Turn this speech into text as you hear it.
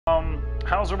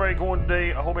How's everybody going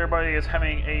today? I hope everybody is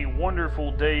having a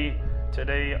wonderful day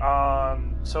today.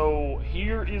 So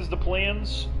here is the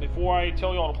plans. Before I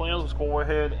tell you all the plans, let's go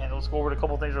ahead and let's go over a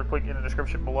couple things real quick in the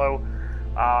description below.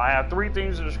 I have 3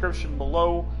 things in the description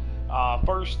below.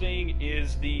 First thing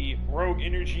is the Rogue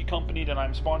Energy company that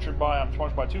I'm sponsored by. I'm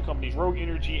sponsored by 2 companies, Rogue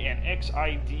Energy and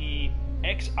XIDAX.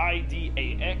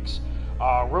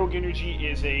 Rogue Energy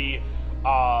is a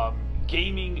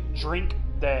gaming drink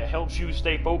that helps you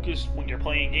stay focused when you're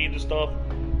playing games and stuff.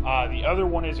 The other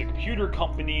one is a computer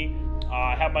company.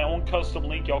 I have my own custom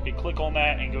link. Y'all can click on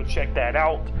that and go check that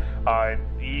out.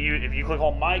 If you click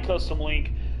on my custom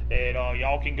link,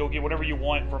 y'all can go get whatever you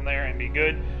want from there and be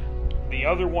good. The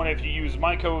other one, if you use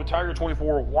my code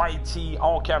Tiger24YT,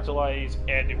 all capitalized,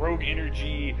 at the Rogue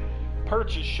Energy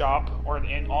purchase shop or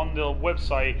on the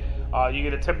website, you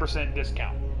get a 10%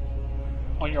 discount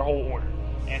on your whole order.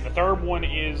 And the third one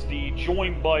is the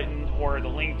join button, or the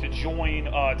link to join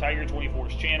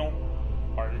Tiger24's channel,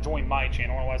 or to join my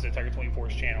channel. I don't know why I said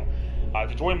Tiger24's channel.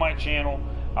 To join my channel,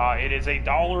 it is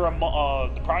 $1 a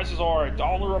month. The prices are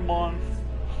 $1 a month,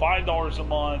 $5 a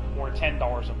month, or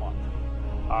 $10 a month.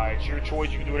 It's your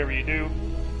choice. You can do whatever you do.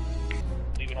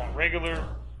 Leave it on regular.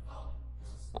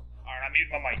 Alright, I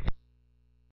muted my mic.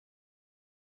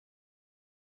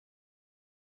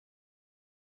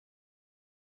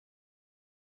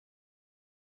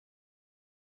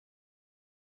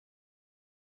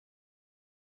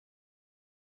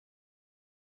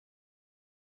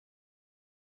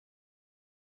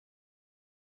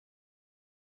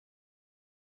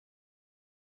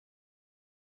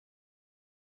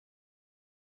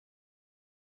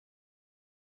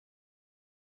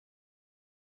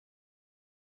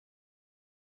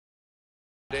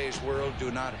 Today's world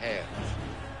do not have.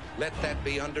 Let that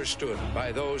be understood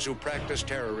by those who practice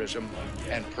terrorism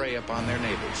and prey upon their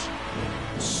neighbors.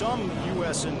 Some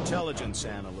U.S. intelligence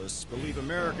analysts believe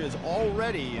America is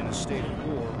already in a state of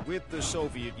war with the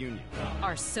Soviet Union.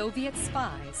 Are Soviet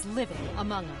spies living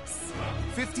among us?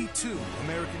 52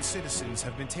 American citizens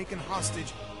have been taken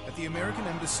hostage at the American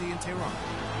Embassy in Tehran.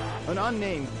 An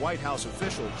unnamed White House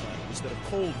official claims that a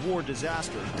Cold War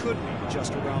disaster could be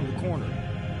just around the corner.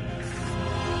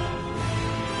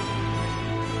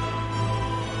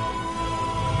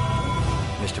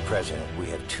 Mr. President, we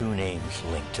have 2 names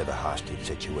linked to the hostage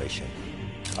situation.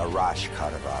 Arash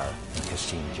Kadivar and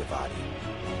Qasim Javadi.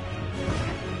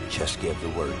 Just give the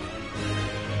word.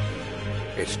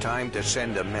 It's time to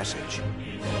send a message.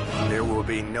 There will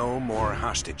be no more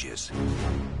hostages.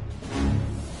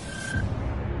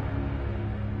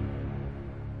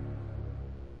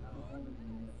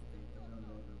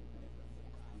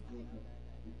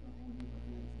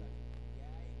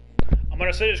 I'm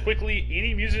gonna say this quickly.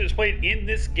 Any music that's played in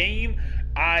this game,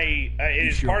 it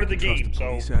is part of the game.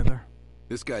 So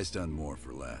this guy's done more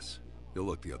for less. He'll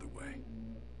look the other way.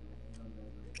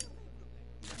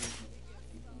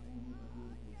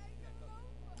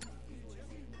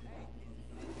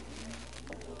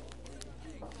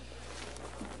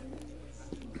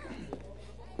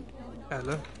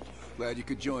 Hello. Glad you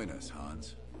could join us,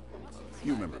 Hans.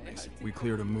 You remember me. We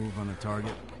cleared a move on the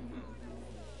target.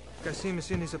 Qasim is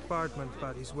in his apartment,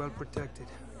 but he's well protected.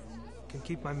 Can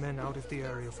keep my men out of the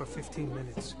area for 15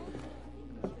 minutes.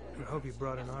 I hope you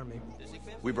brought an army.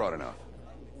 We brought enough.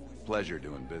 Pleasure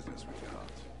doing business with you,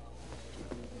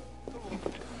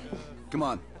 Hans. Come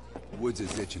on. Woods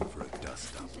is itching for a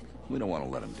dust-up. We don't want to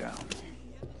let him down.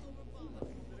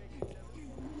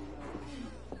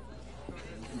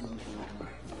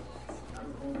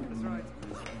 That's right.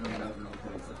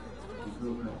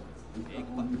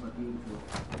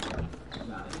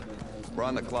 We're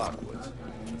on the clock, Woods.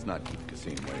 Let's not keep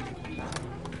Qasim waiting.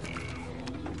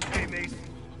 Hey, Mason.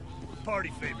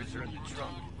 Party favors are in the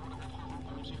trunk.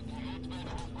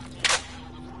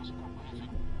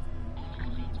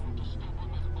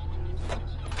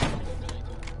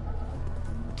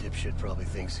 Dipshit probably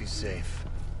thinks he's safe.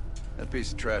 That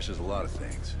piece of trash is a lot of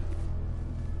things.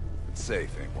 But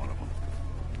safe ain't one of them.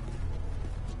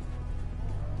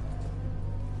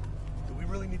 Do we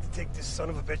really need to take this son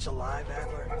of a bitch alive,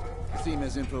 Adler? Qasim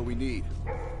has info we need.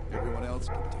 Everyone else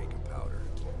can take a powder.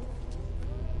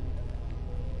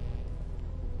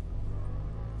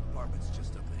 Apartment's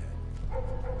just up ahead.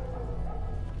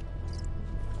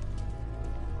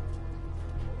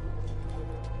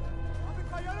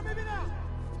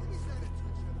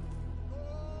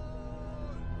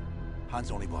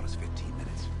 Hans only bought us 15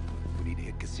 minutes. We need to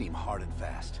hit Qasim hard and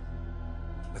fast.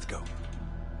 Let's go.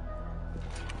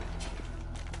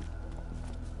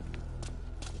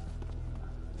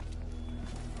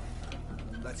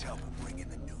 Let's help him bring in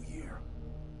the new year.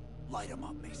 Light him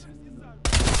up, Mason.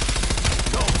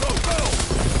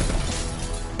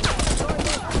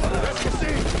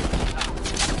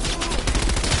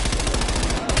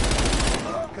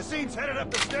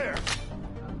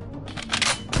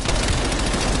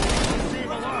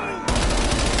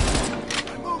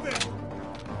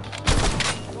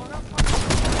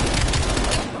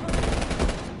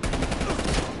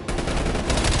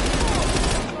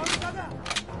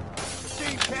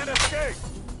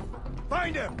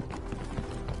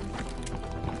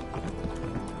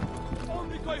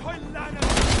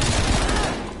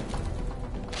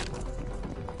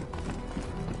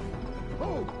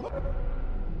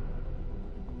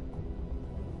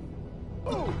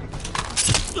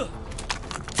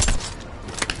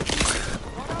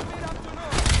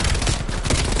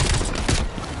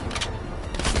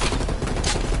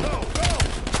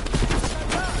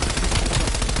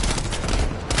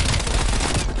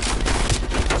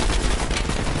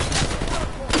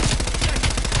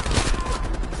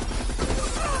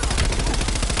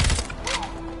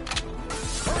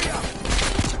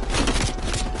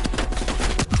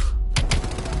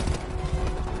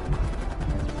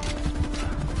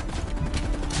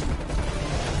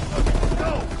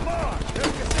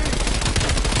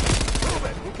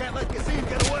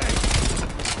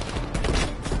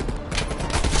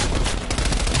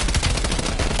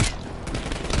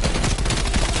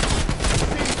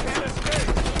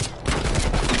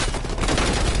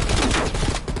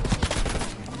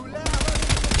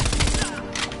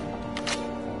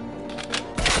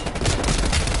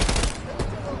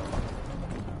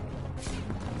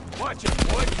 Watch it,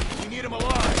 boy. We need him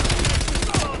alive.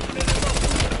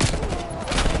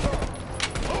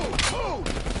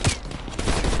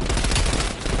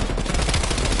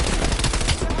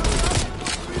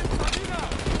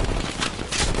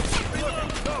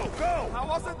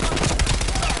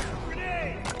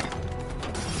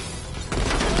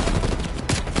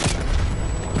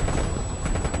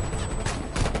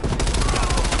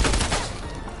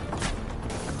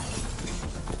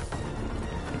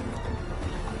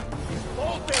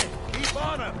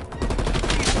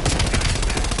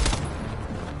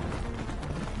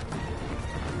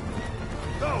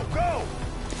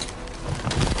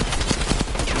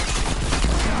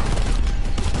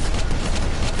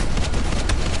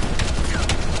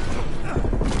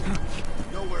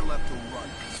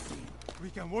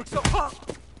 Work so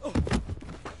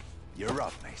You're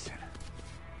up, Mason.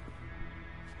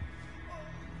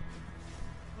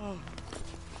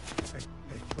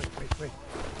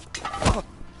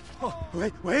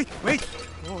 Wait!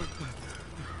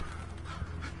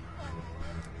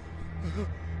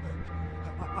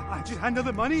 I just handle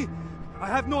the money. I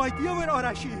have no idea where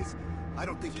Arashi is. I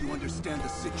don't think you understand the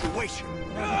situation.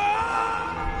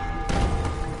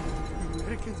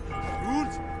 Americans,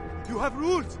 rules. You have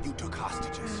rules. You took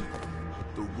hostages.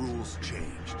 The rules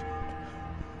changed.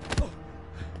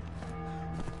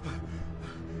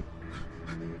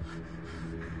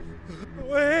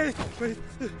 Wait.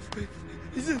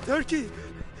 He's in Turkey.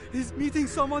 He's meeting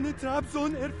someone in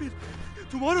Trabzon airfield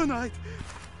tomorrow night.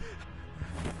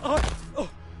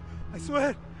 I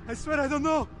swear I don't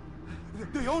know.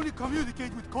 They only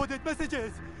communicate with coded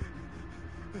messages.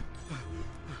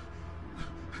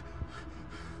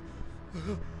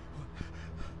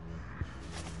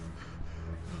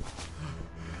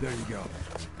 There you go.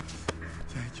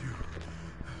 Thank you.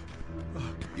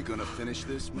 You gonna finish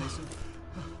this, Mason?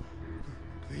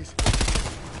 Please.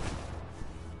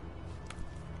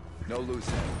 No loose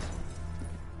ends.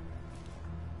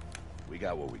 We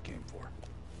got what we came for.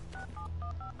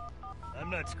 I'm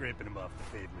not scraping him off the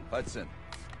pavement. Hudson,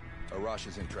 Arash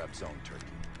is in trap zone, Turkey.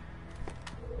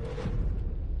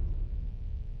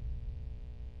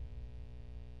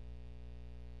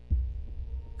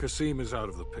 Qasim is out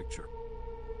of the picture.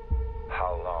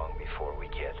 How long before we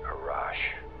get Arash?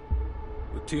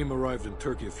 The team arrived in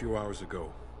Turkey a few hours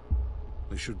ago.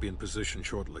 They should be in position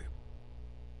shortly.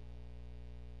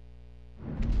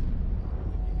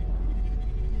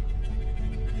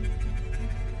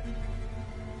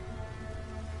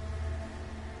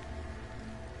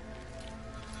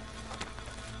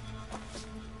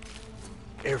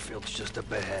 Airfield's just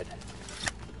up ahead.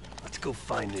 Let's go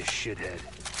find this shithead.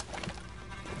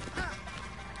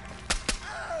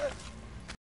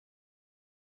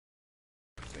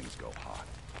 Things go hot.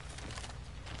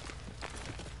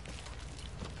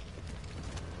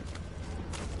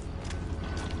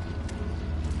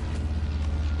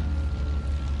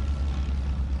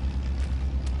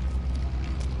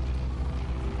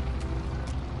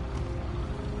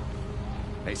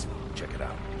 Mason, check it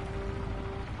out.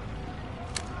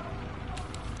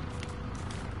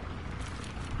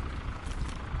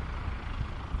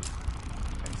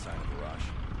 Any sign of Arash?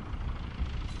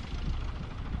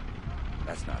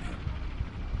 That's not him.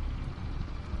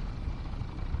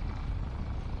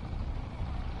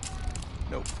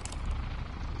 Nope.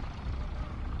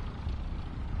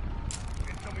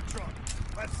 Incoming truck.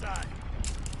 Left side.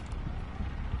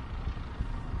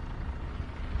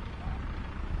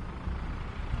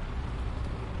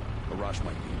 Arash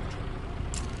might be in the truck.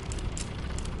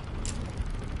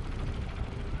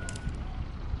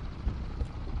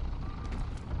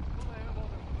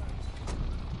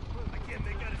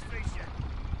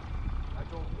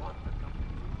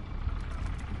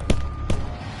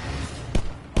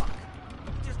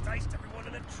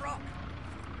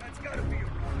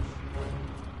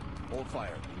 Hold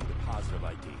fire. We need a positive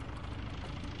ID.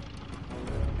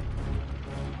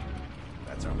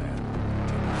 That's our man.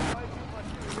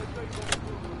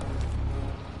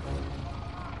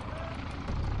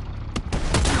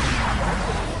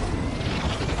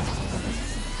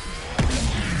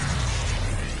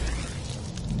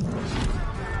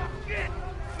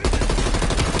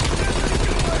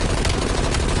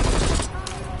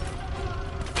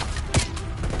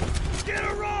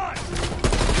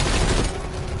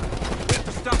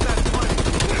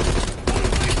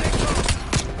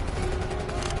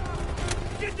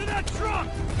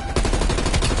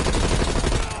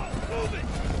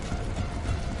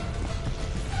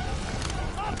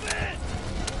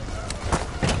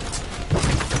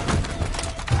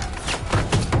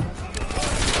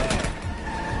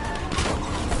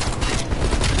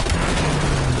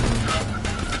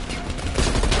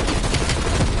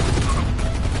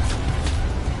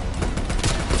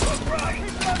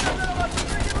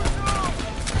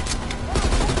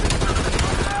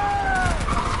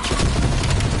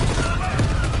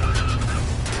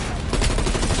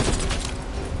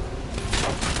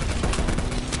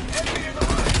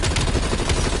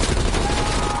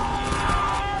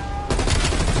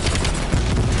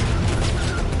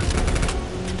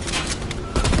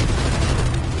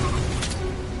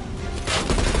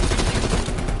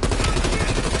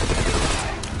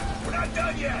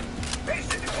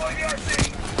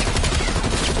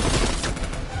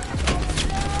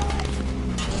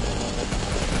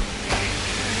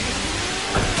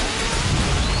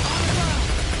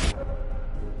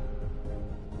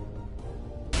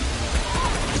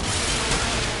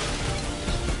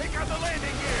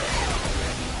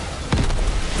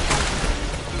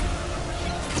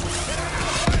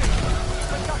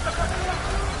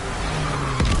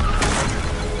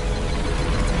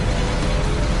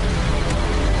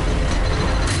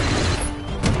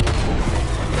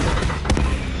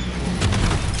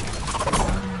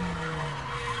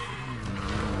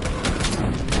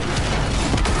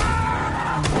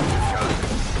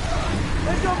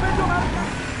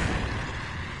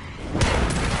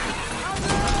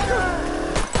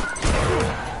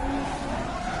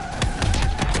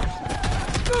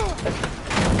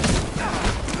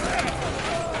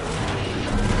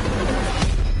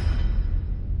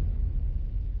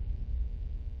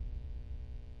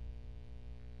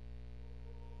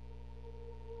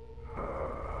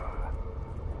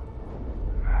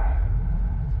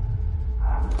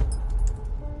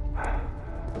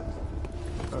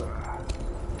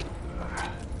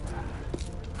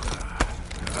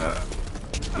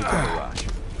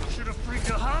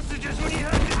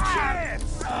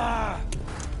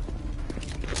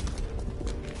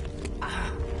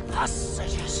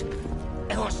 Hostages.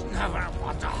 It was never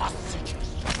about the hostages.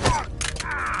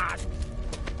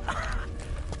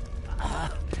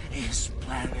 His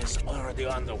plan is already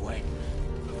underway.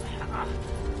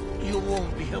 You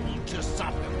won't be able to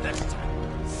stop him this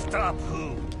time. Stop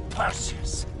who?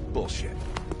 Perseus. Bullshit.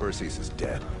 Perseus is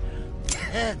dead.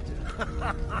 Dead?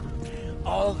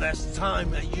 All this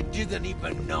time you didn't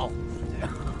even know.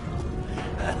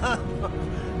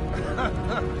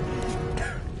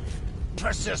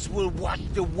 Perseus will watch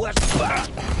the West.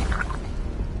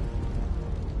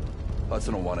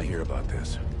 Hudson will want to hear about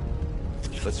this.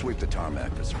 Let's sweep the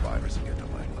tarmac for survivors and get to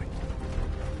Langley.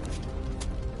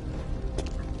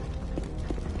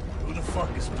 Who the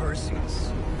fuck is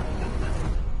Perseus?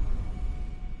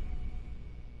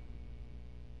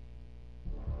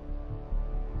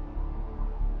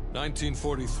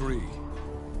 (1943).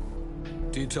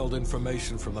 Detailed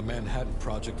information from the Manhattan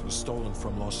Project was stolen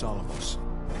from Los Alamos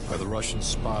by the Russian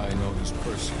spy known as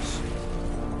Perseus.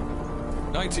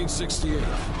 1968,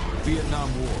 Vietnam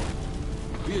War.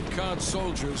 Viet Cong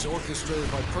soldiers,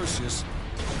 orchestrated by Perseus,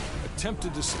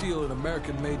 attempted to steal an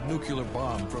American-made nuclear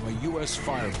bomb from a U.S.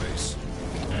 firebase.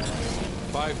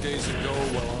 5 days ago,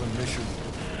 while on a mission,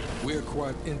 we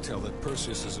acquired intel that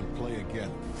Perseus is in play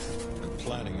again and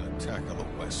planning an attack on the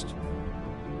West.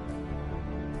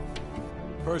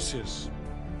 Perseus.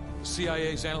 The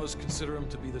CIA's analysts consider him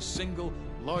to be the single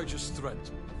largest threat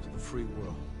to the free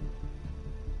world.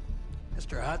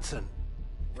 Mr. Hudson,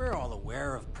 we're all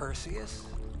aware of Perseus.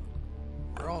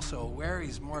 We're also aware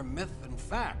he's more myth than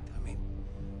fact. I mean,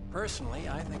 personally,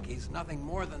 I think he's nothing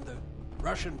more than the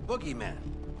Russian boogeyman.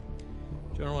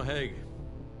 General Haig,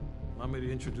 allow me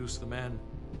to introduce the man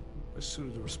best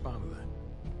suited to respond to that.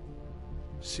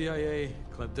 CIA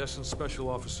clandestine special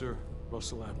officer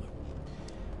Russell Adler.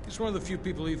 He's one of the few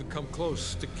people who even come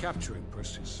close to capturing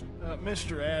Perseus.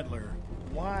 Mr. Adler,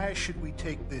 why should we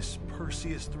take this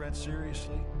Perseus threat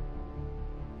seriously?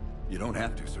 You don't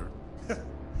have to, sir.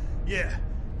 Yeah,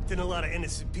 then a lot of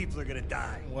innocent people are gonna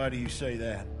die. Why do you say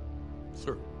that?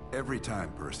 Sir. Every time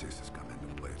Perseus has come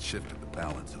into play, it's shifted the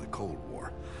balance of the Cold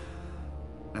War.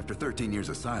 After 13 years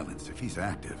of silence, if he's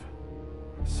active,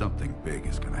 something big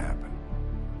is gonna happen.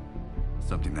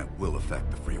 Something that will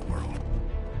affect the free world.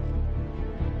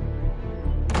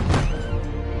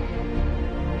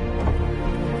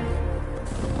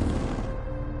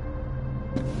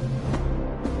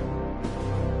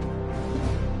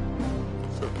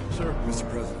 Sir, Mr.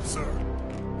 President. Sir.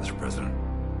 Mr. President.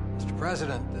 Mr.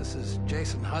 President, this is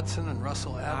Jason Hudson and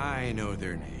Russell Adler. I know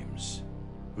their names.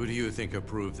 Who do you think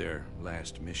approved their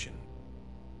last mission?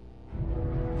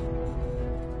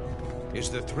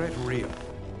 Is the threat real?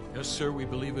 Yes, sir, we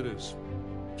believe it is.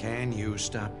 Can you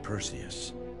stop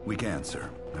Perseus? We can, sir.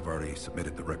 I've already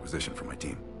submitted the requisition for my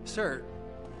team. Sir,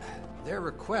 their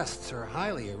requests are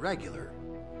highly irregular.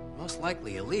 Most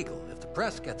likely illegal. If the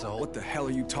press gets a hold... What the hell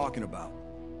are you talking about?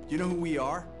 You know who we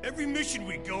are? Every mission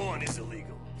we go on is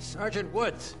illegal. Sergeant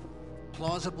Woods,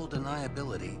 plausible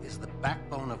deniability is the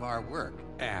backbone of our work.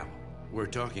 Al, we're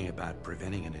talking about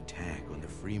preventing an attack on the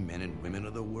free men and women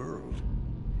of the world.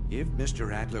 Give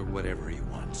Mr. Adler whatever he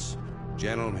wants.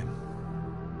 Gentlemen,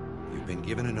 you've been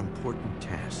given an important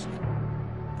task.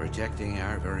 Protecting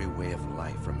our very way of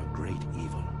life from a great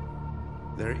evil.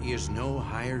 There is no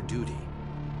higher duty.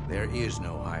 There is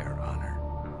no higher honor.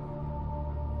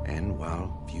 And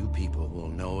while few people will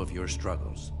know of your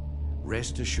struggles,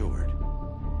 rest assured,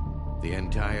 the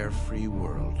entire free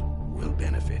world will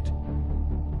benefit.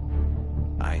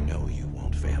 I know you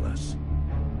won't fail us.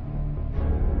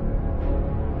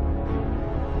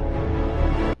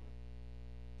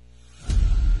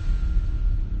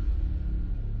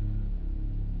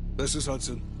 This is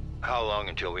Hudson. How long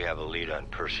until we have a lead on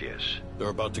Perseus? They're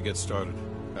about to get started.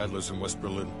 Adler's in West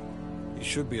Berlin. He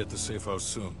should be at the safe house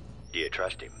soon. Do you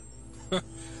trust him?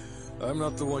 I'm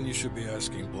not the one you should be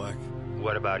asking, Black.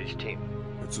 What about his team?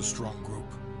 It's a strong group.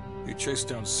 He chased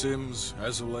down Sims,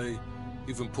 Azalea,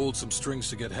 even pulled some strings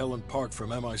to get Helen Park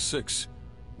from MI6.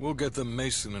 We'll get them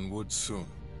Mason and Woods soon.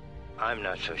 I'm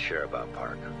not so sure about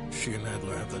Park. She and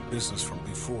Adler have that business from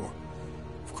before.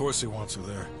 Of course he wants her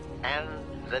there. And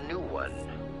the new one.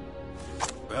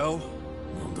 Bell?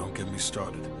 Well, don't get me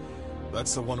started.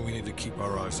 That's the one we need to keep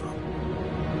our eyes on.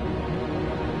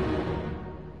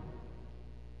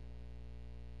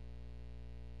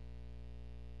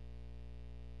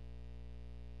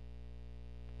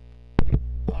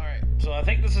 Alright, so I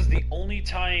think this is the only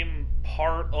time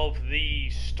part of the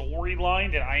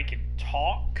storyline that I can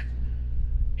talk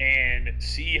and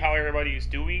see how everybody is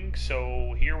doing.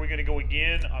 So here we're going to go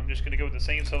again. I'm just going to go with the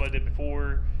same stuff I did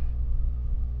before.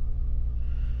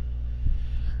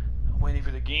 I'm waiting for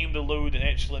the game to load and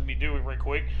actually let me do it right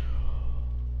quick.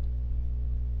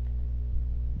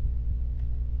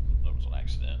 That was an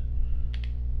accident.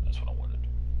 That's what I wanted.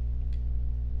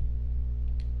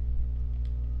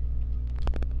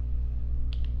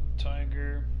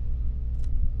 Tiger.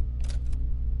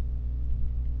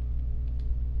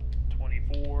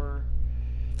 24.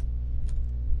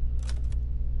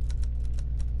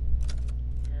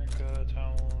 America,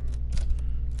 town.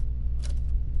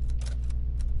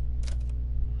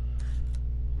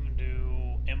 I'm gonna do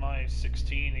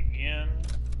MI16 again.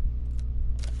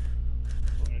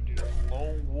 I'm gonna do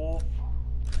Lone Wolf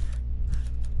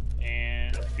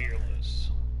and Fearless.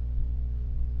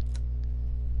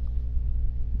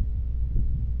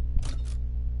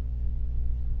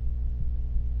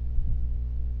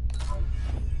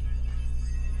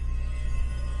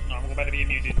 I'm about to be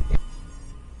muted.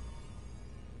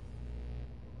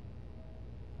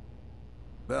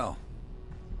 Bell,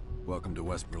 welcome to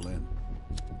West Berlin.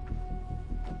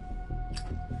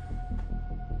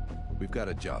 We've got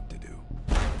a job to do.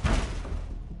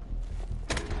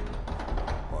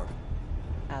 Park.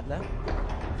 Adler.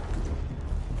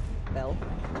 Bell.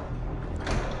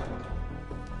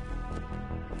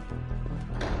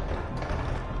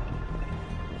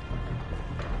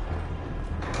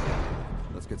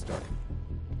 Let's get started.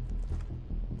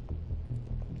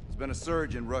 There's been a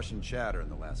surge in Russian chatter in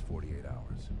the last 48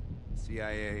 hours.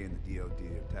 CIA and the DoD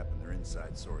have tapped their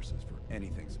inside sources for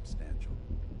anything substantial.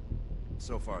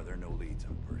 So far, there are no leads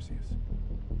on Perseus.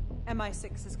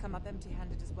 MI6 has come up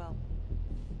empty-handed as well.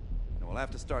 And we'll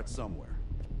have to start somewhere.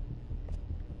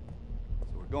 So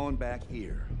we're going back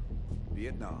here.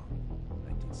 Vietnam,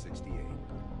 1968.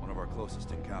 One of our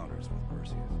closest encounters with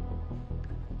Perseus.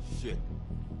 Shit.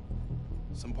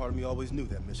 Some part of me always knew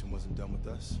that mission wasn't done with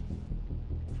us.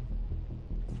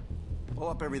 Pull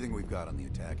up everything we've got on the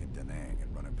attack in Da Nang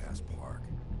and run it past Park.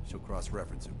 She'll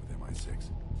cross-reference it with MI6.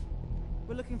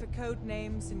 We're looking for code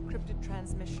names, encrypted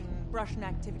transmission, Russian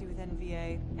activity with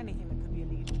NVA, anything that could be a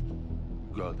lead.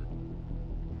 Good.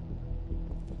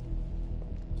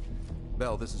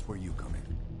 Bell, this is where you come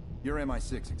in. Your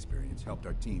MI6 experience helped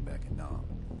our team back in Nam.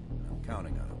 I'm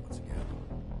counting on it once again.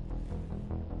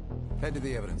 Head to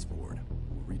the evidence board.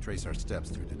 We'll retrace our steps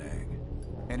through Da Nang.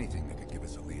 Anything that could give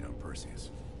us a lead on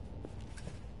Perseus.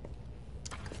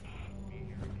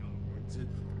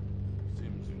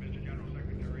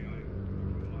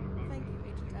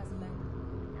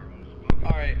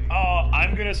 Alright,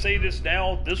 I'm gonna say this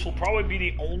now. This will probably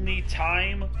be the only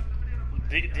time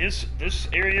this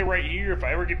area right here, if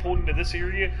I ever get pulled into this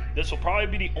area, this will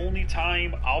probably be the only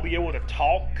time I'll be able to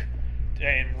talk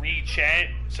and read chat.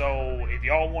 So if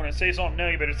y'all want to say something now,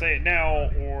 you better say it now,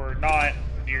 or not,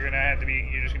 you're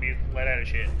just gonna be let out of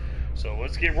shit. So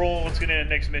let's get rolling. Let's get into the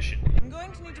next mission. I'm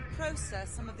going to need to process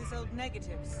some of these old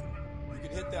negatives. You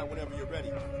can hit that whenever you're ready.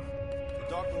 The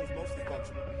dark room's mostly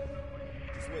functional.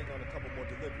 Just waiting on a couple more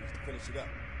deliveries to finish it up.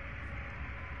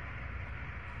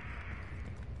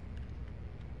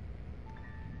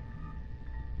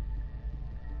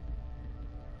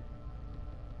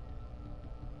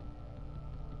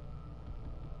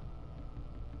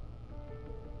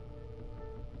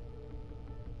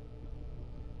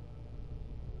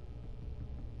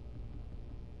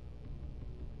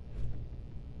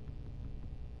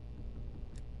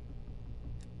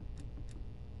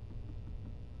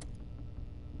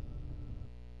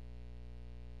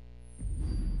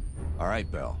 All right,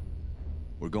 Bell.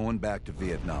 We're going back to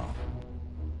Vietnam.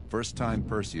 First time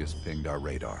Perseus pinged our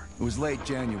radar. It was late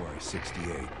January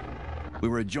 '68. We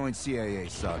were a joint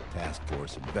CIA-SOG task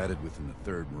force embedded within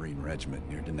the 3rd Marine Regiment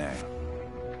near Da Nang.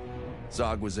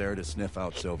 SOG was there to sniff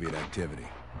out Soviet activity.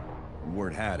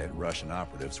 Word had it, Russian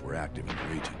operatives were active in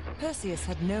the region. Perseus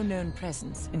had no known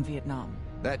presence in Vietnam.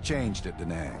 That changed at Da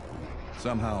Nang.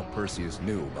 Somehow Perseus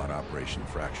knew about Operation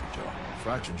Fracture Jaw.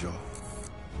 Fracture Jaw?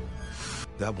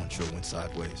 That one sure went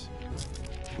sideways.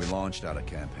 We launched out of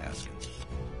Camp Haskins.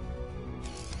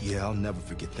 Yeah, I'll never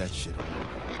forget that shit.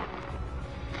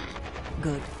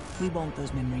 Good. We want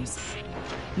those memories.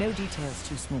 No details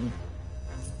too small.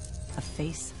 A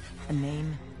face, a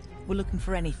name. We're looking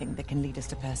for anything that can lead us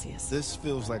to Perseus. This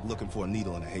feels like looking for a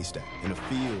needle in a haystack, in a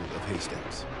field of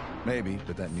haystacks. Maybe,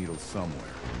 but that needle's somewhere.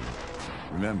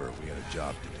 Remember, we had a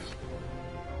job to do.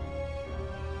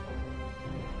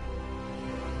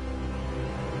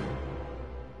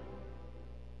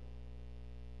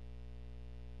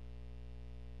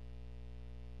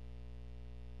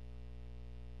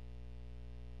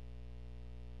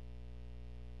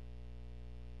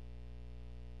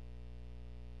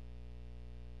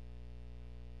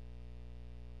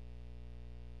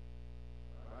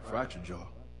 Fracture Jaw.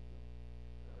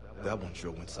 That one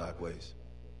sure went sideways.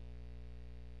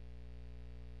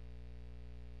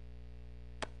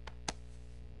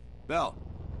 Bell,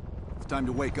 it's time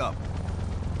to wake up.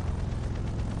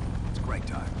 It's crank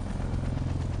time.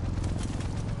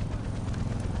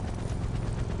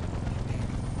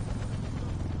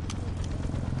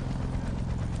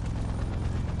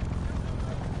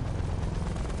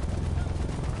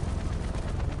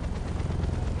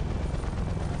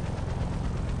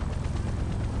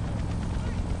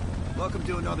 Welcome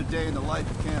to another day in the life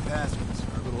of Camp Haskins,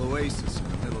 our little oasis in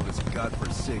the middle of this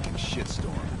godforsaken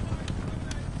shitstorm.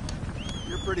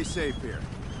 You're pretty safe here.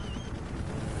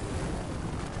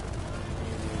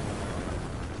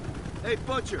 Hey,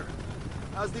 Butcher,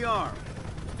 how's the arm?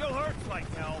 Still hurts like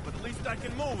hell, but at least I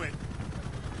can move it.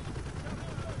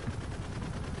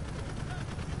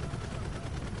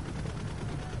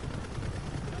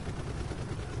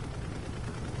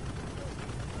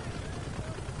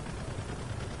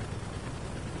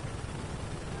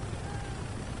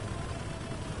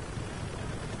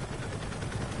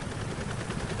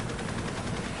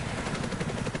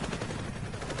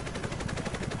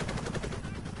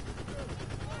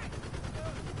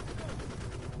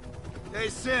 Hey,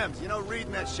 Sims, you know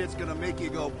reading that shit's gonna make you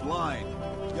go blind.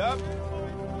 Yup.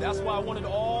 That's why I want it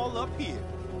all up here.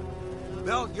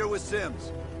 Bell, you're with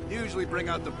Sims. You usually bring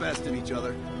out the best in each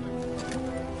other.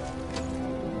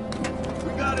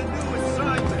 We got a new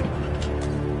assignment.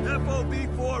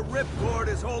 FOB-4 Ripcord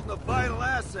is holding a vital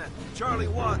asset Charlie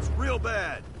wants real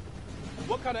bad.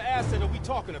 What kind of asset are we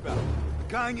talking about?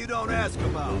 The kind you don't ask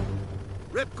about.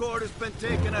 Ripcord has been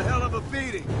taking a hell of a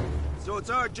beating. So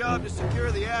it's our job to secure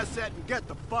the asset and get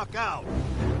the fuck out.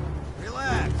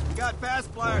 Relax. We got fast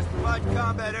flyers providing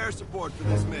combat air support for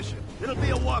this mission. It'll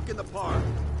be a walk in the park.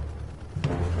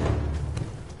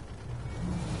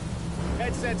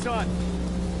 Headsets on.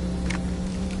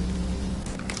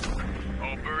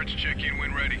 All birds, check in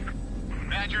when ready.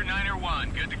 Badger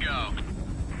 9-1, good to go.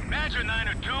 Badger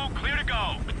 9-2, clear to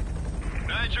go.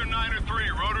 Badger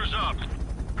 9-3, rotors up.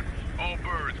 All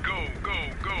birds, go, go,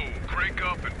 go. Crank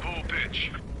up and full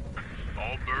pitch.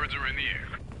 All birds are in the air.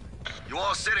 You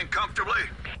all sitting comfortably?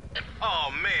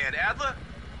 Oh man, Adler.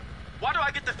 Why do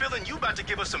I get the feeling you about to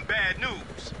give us some bad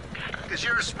news? Because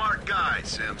you're a smart guy,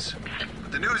 Sims.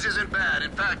 But the news isn't bad.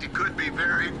 In fact, it could be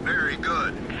very, very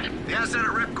good. The asset at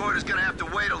Ripcord is gonna have to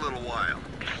wait a little while.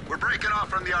 We're breaking off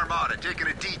from the Armada, taking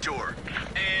a detour.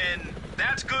 And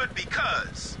that's good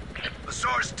because... A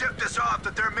source tipped us off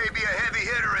that there may be a heavy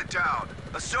hitter in town.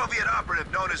 A Soviet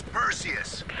operative known as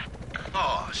Perseus.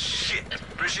 Oh, shit.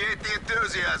 Appreciate the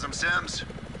enthusiasm, Sims.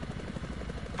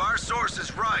 If our source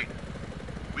is right,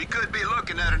 we could be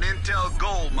looking at an intel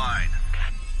gold mine.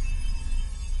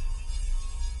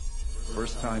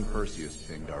 First time Perseus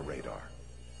pinged our radar.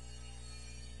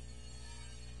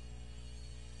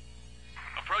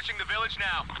 Approaching the village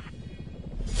now.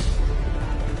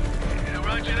 Yeah,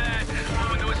 roger that.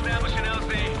 Moving to establish an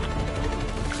LZ.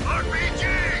 RPG!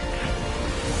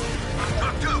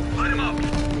 Top 2, light him up!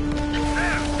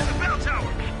 There, in the bell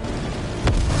tower!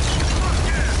 Fuck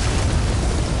yeah!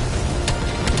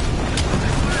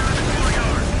 They fire in the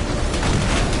courtyard!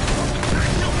 They're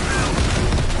still around!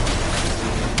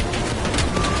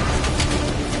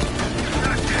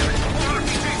 God damn it! More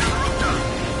RPGs on the rooftop!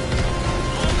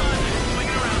 Hold on,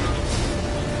 swinging around.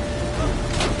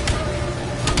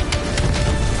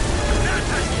 That's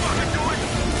how you fucking do it!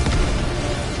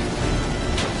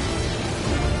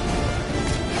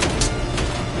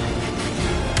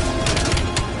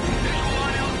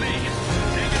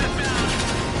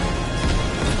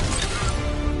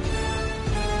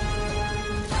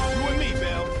 You and me,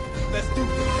 Bell. Let's do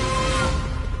this.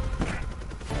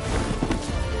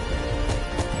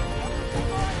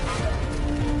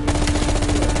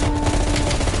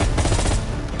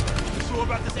 You sure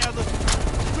about this, Adler?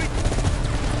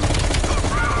 Our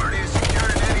priority is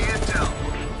securing any intel.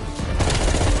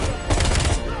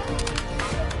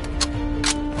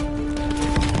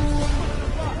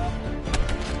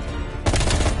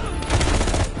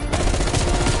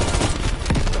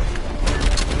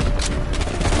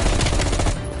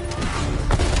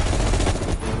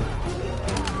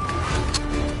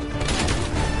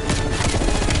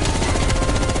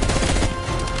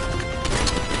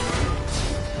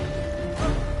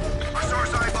 Our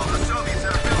source eyeballed the Soviets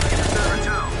that are building in the center of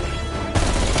town.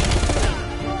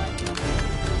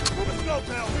 Moving slow,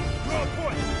 Bell. You're on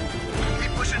point.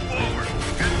 Keep pushing forward.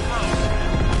 Getting close.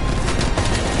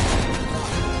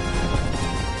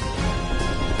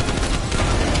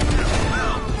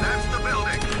 Well, that's the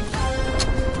building.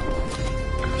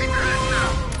 Keep your heads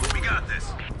down. We got this.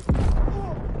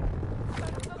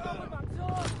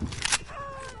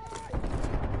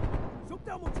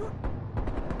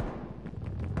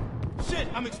 Shit,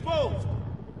 I'm exposed.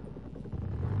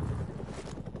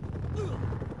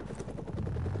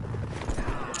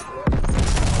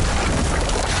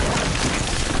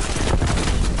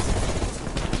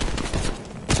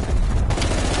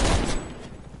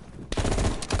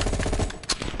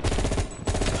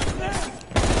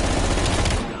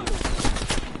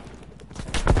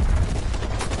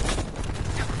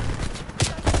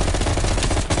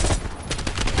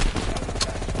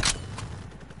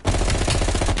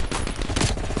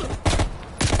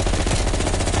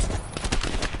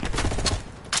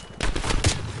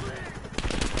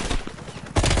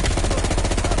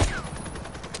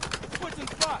 Switching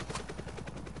spots.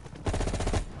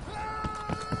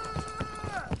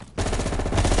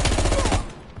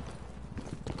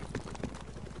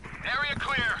 Area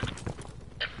clear.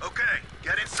 Okay,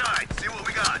 get inside. See what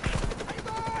we got.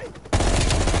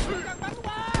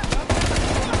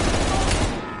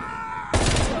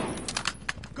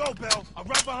 Go, Bell. I'm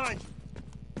right behind you.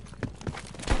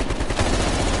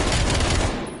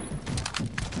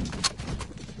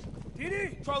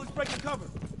 TD! Charlie's breaking cover.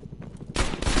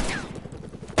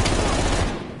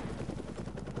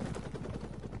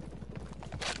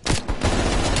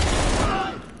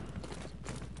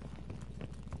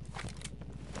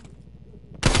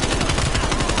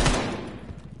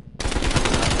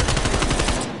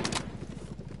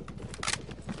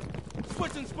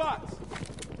 Switching spots.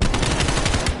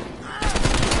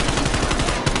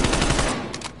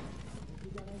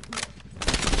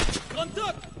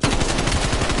 Contact!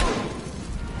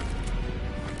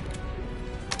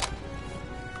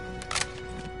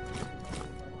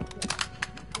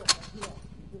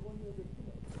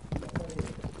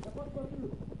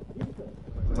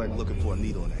 It's like looking for a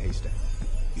needle in a haystack.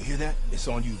 You hear that? It's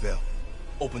on you, Bell.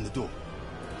 Open the door.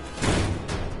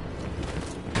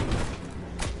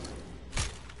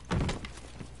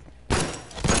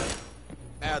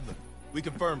 We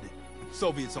confirmed it.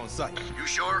 Soviets on site. You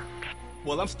sure?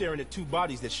 Well, I'm staring at two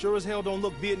bodies that sure as hell don't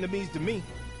look Vietnamese to me.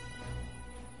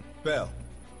 Bell,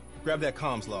 grab that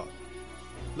comms log.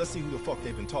 Let's see who the fuck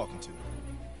they've been talking to.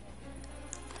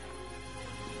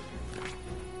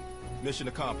 Mission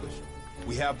accomplished.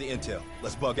 We have the intel.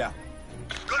 Let's bug out.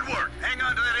 Good work. Hang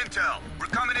on to that intel. We're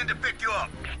coming in to pick you up.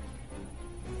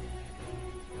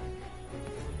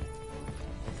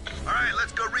 All right,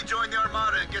 let's go rejoin the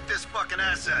Armada and get this fucking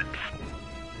asset.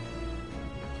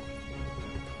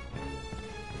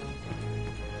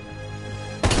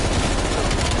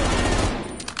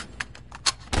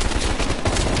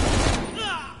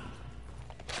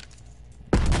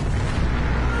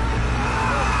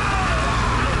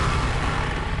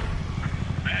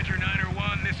 Badger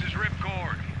 901, this is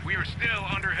Ripcord. We are still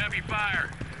under heavy fire.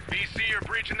 BC are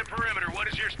breaching the perimeter. What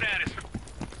is your status?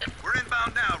 We're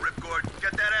inbound now, Ripcord.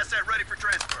 Get that asset ready for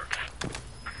transfer.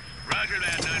 Roger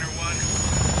that, 901.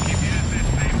 Keep the asset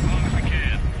safe as long as we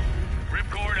can.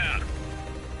 Ripcord out.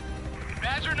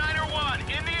 Badger 901,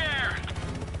 in the air!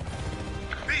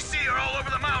 BC are all over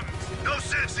the mountains. No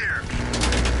sense here.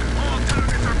 All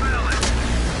targets are valid.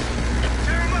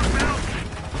 Tear them up, Bell.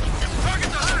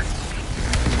 Target the hut.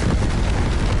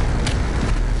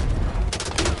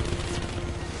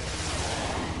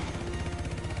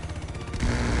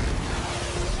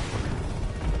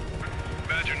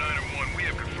 Badger 901, we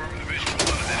have confirmed the visual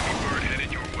on an enemy bird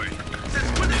headed your way. Since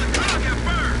when did the target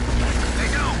burn? They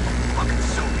don't. Fucking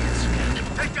Soviets.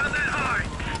 Take down that high.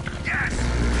 Yes,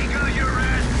 we got your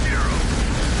ass zero.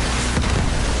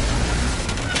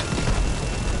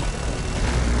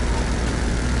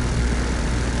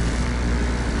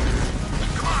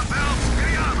 Come on, Bell.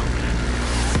 Stay on them.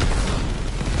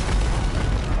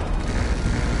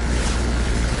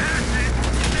 That's it.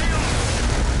 Stay on.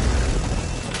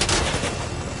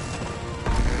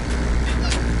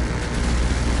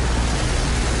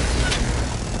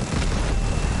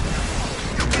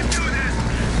 You can do this.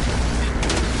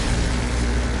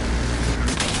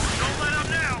 Don't let up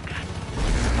now.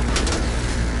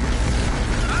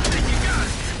 I think you got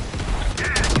it.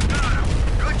 Yeah, you got him.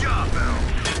 Good job, Bell.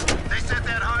 They set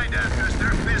that hide after us.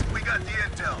 They're pissed we got the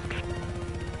intel.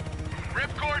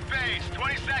 Ripcord base,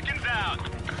 20 seconds out.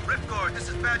 Ripcord, this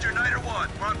is Badger 901.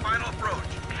 We're on final approach.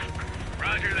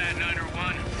 Roger that,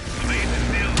 901. The base is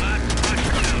still hot. Watch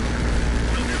yourself.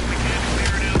 We'll do what we can to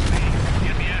clear an LC.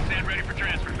 Get the asset ready for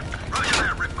transfer. Roger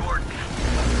that, Ripcord.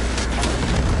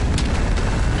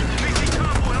 BC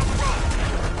convoy on the road.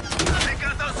 They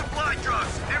got those supply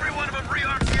trucks. Every one of them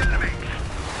rearms the enemy.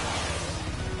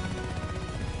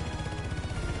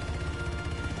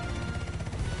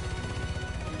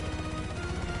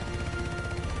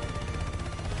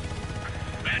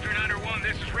 Badger 901,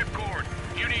 this is Ripcord.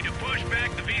 You need to push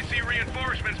back the VC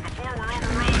reinforcements before we're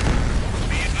overrun.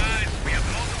 Be advised, we have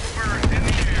multiple birds in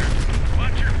the air.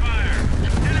 Watch your fire.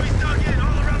 Enemies dug in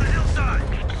all around the hillside.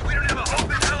 We don't have a hope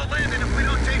in hell of landing if we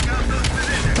don't take out those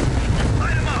positions.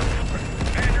 Light them up.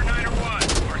 Badger 901,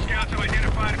 our scouts have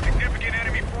identified a significant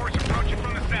enemy force approaching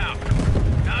from the south.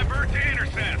 Divert to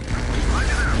intercept.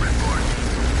 Roger that, Ripcord.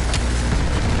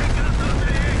 Take out those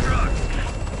AA trucks.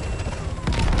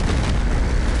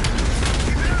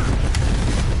 Keep it up.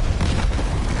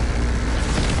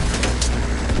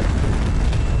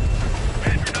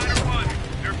 Badger 901,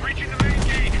 they're breaching the main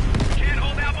gate. Can't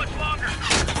hold out much longer.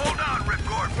 Hold on,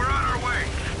 Ripcord. We're on our way.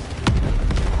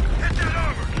 Hit that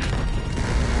over.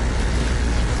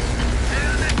 Stay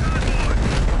on that convoy.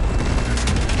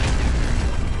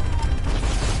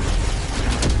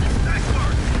 Nice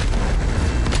work.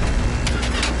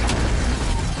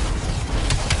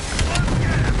 Let's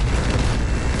get him.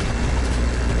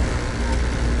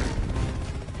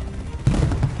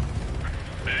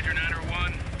 Badger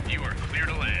 901, you are clear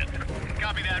to land.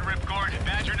 Copy that, Ripcord.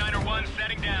 Badger 901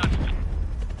 setting down.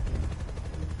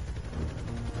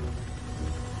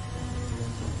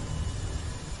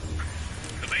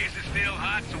 The base is still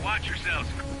hot, so watch yourselves.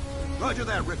 Roger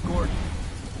that, Ripcord.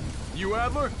 You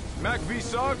Adler? Mac V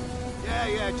SOG?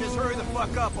 Yeah, just hurry the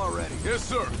fuck up already. Yes,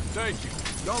 sir. Thank you.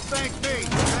 Don't thank me.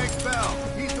 Thank Bell.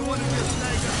 He's the one who just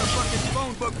snagged us a fucking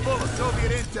phone book full of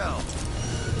Soviet intel.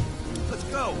 Let's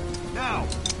go. Now.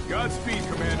 Godspeed,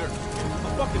 Commander.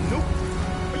 A fucking nuke?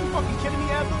 Are you fucking kidding me,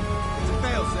 Adler? It's a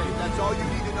failsafe. That's all you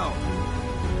need to know.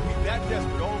 We that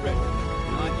desperate already.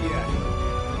 Not yet.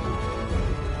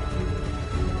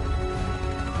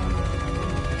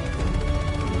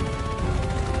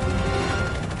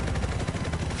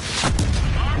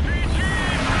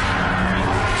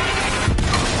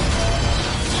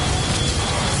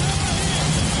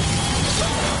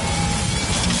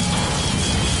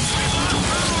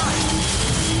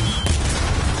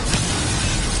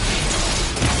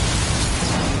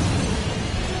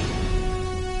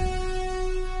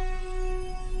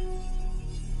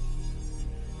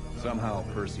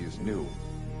 Perseus knew.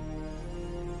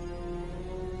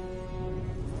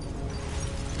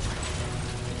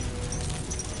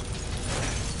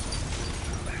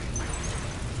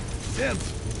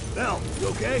 Sims! Bell, you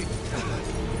okay?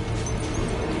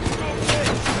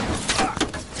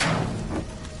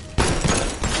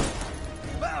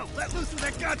 Bell, let loose of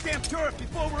that goddamn turret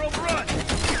before we're overrun!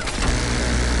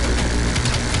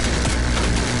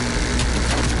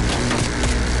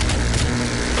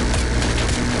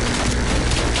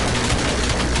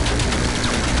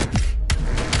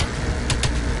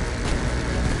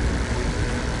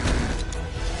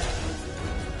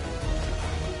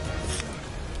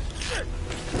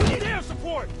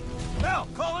 Bell,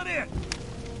 call it in!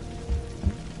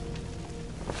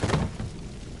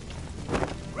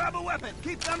 Grab a weapon!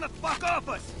 Keep them the fuck off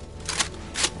us!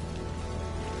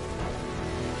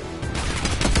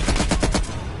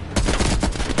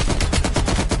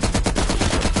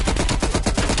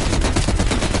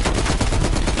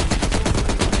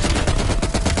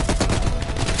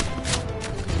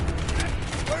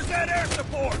 Where's that air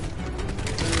support?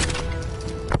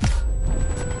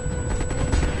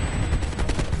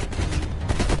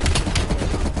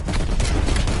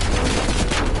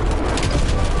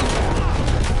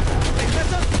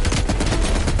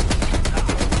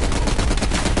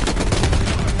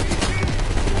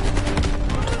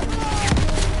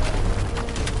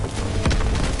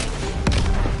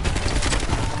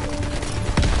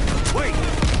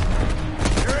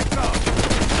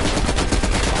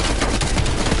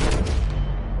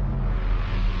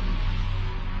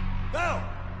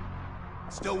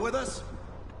 Still with us?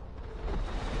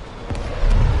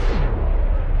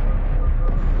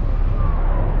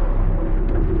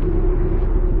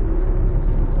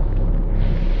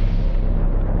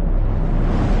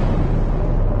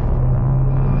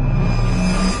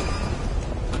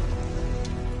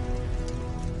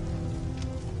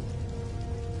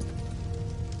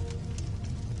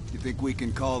 You think we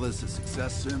can call this a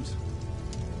success, Sims?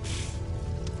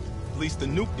 At least the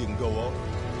nuke didn't go off.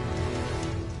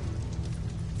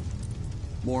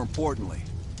 More importantly,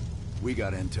 we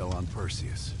got intel on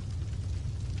Perseus.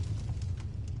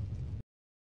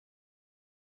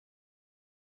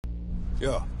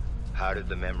 Yeah. How did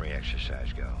the memory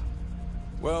exercise go?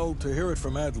 Well, to hear it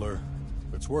from Adler,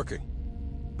 it's working.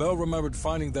 Bell remembered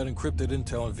finding that encrypted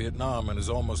intel in Vietnam and is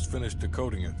almost finished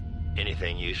decoding it.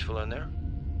 Anything useful in there?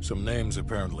 Some names,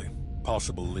 apparently.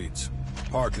 Possible leads.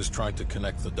 Park is trying to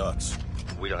connect the dots.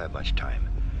 We don't have much time.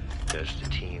 Does the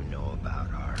team know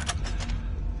about our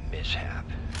mishap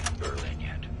in Berlin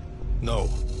yet? No,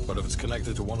 but if it's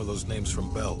connected to one of those names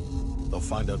from Bell, they'll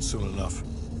find out soon enough.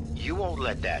 You won't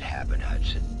let that happen,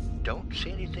 Hudson. Don't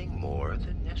say anything more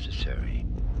than necessary.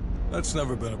 That's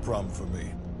never been a problem for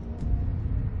me.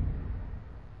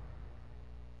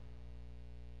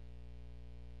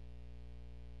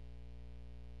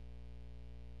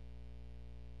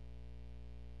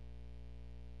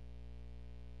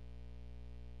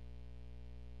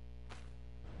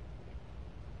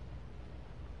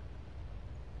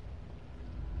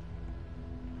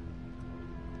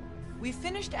 We've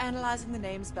finished analyzing the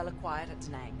names Bell acquired at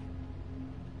Da Nang.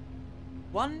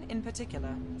 One in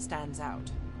particular stands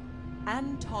out.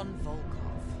 Anton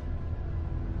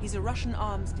Volkov. He's a Russian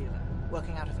arms dealer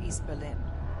working out of East Berlin.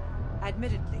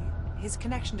 Admittedly, his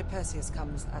connection to Perseus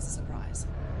comes as a surprise.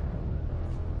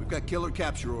 We've got killer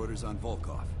capture orders on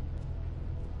Volkov.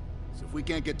 So if we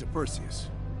can't get to Perseus,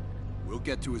 we'll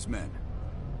get to his men.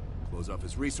 Close off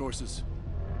his resources,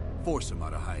 force him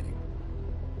out of hiding.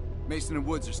 Mason and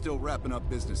Woods are still wrapping up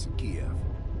business in Kiev.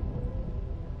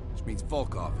 Which means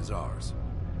Volkov is ours.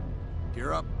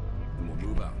 Gear up, and we'll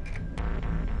move out.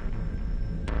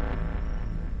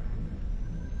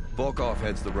 Volkov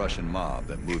heads the Russian mob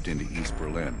that moved into East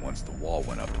Berlin once the wall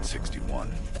went up in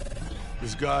 '61.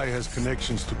 This guy has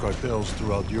connections to cartels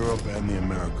throughout Europe and the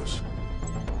Americas.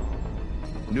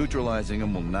 Neutralizing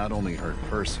him will not only hurt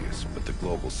Perseus, but the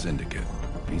global syndicate.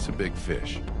 He's a big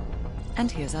fish.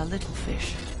 And here's our little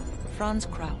fish, Franz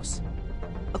Kraus.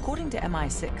 According to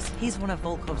MI6, he's one of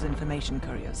Volkov's information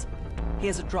couriers. He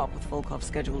has a drop with Volkov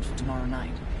scheduled for tomorrow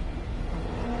night.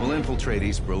 We'll infiltrate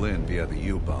East Berlin via the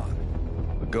U-Bahn.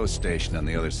 The ghost station on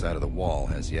the other side of the wall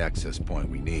has the access point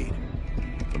we need.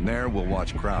 From there, we'll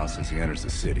watch Kraus as he enters the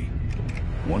city.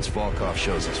 Once Volkov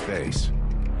shows his face,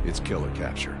 it's killer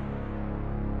capture.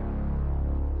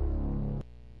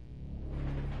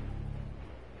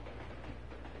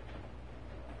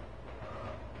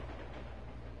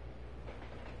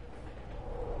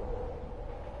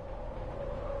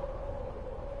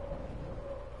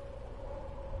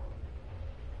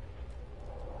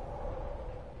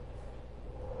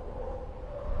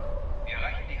 Wir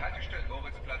erreichen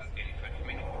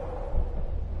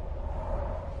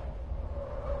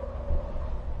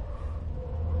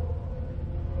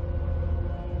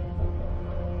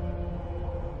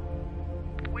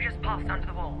passed under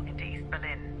the wall into East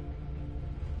Berlin.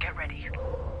 Get ready.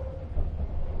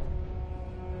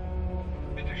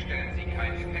 Bitte stellen Sie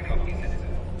kein Gepäck auf die Sitze.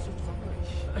 So traurig.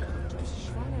 Du bist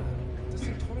schwanger. Das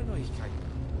sind tolle Neuigkeiten.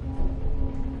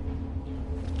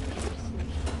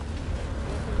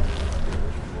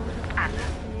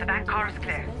 Atlas, the back car is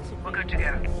clear. We're good to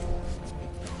go.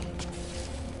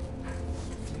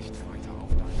 Nicht weiter auf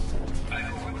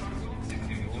deine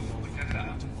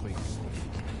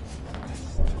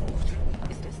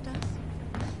Ist es das?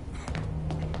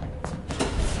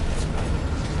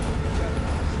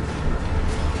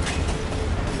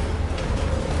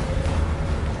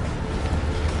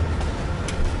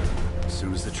 As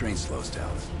soon as the train slows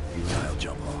down, you and I'll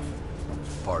jump off.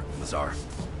 Park, Lazar.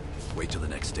 Wait till the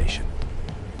next station.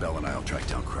 Bell and I'll track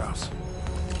down Kraus.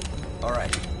 All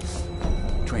right.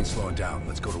 Train's slowing down.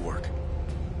 Let's go to work.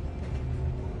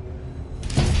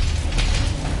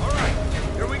 All right,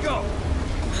 here we go.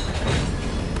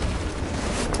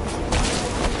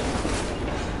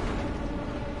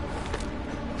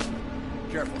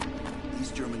 Careful.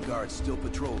 These German guards still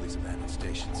patrol these abandoned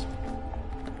stations.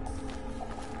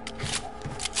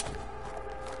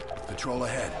 Patrol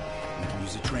ahead. You can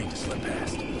use a train to slip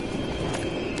past.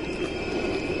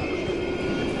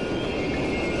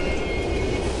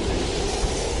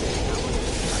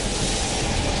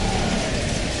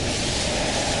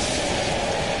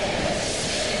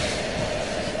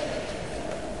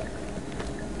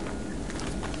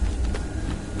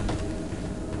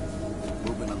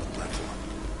 Movement on the platform.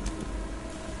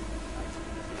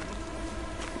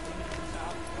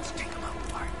 Let's take them out,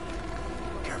 Bart.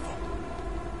 Careful.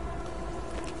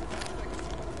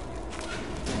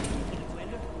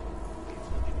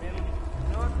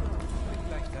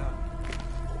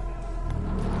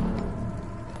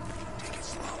 Take it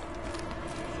slow.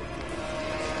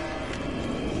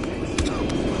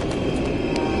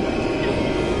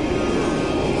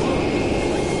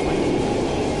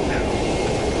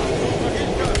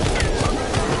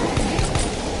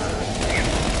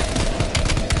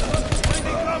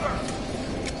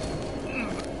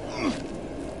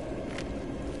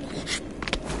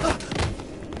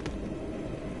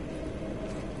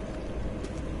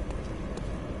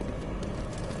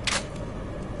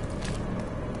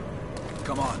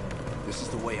 Come on. This is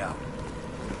the way out.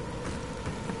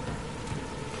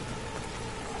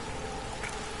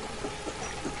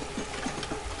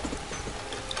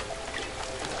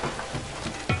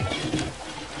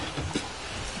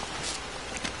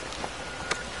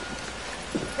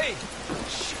 Hey!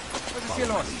 Was ist hier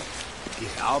los?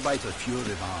 Ich arbeite für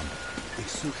die Bahn. Ich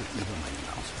suche über meinen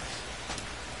Ausweis.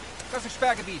 Das ist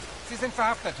Sperrgebiet. Sie sind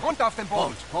verhaftet. Runter auf den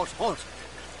Boden. Halt.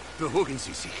 Beruhigen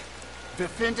Sie sich. Wir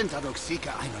finden dadurch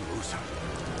sicher einen Loser.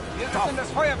 Wir öffnen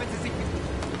das Feuer, wenn Sie sich...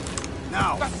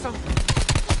 Now! Was zum...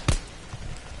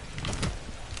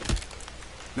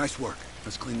 Nice work.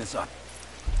 Let's clean this up.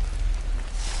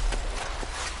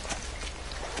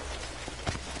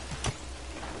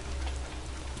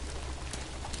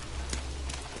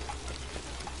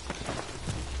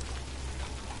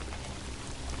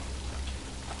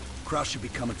 Kraus should be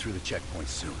coming through the checkpoint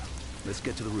soon. Let's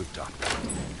get to the rooftop.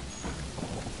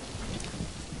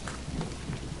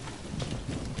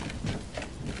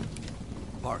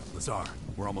 Bart, Lazar,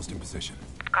 we're almost in position.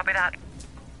 Copy that.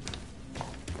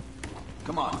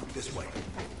 Come on, this way.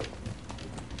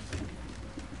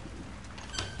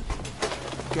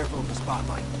 Careful of the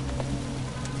spotlight.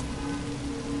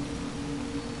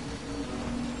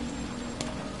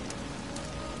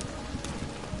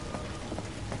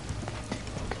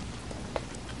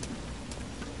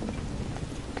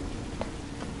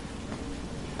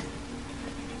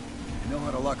 You know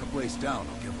how to lock a place down,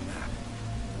 I'll give them that.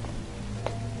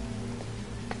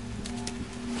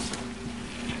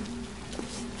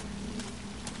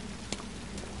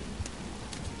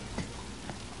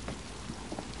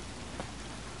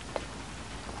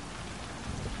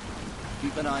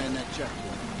 Keep an eye on that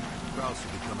checkpoint. Kraus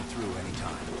will be coming through any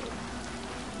time.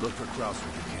 Look for Kraus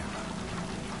with your camera.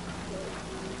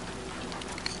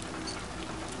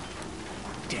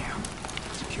 Damn.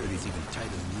 Security's even tighter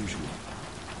than usual.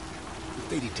 If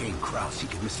they detain Kraus, he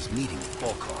could miss his meeting with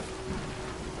Volkov.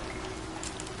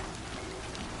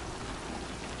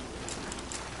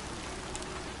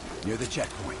 Near the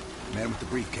checkpoint. Man with the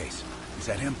briefcase. Is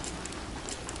that him?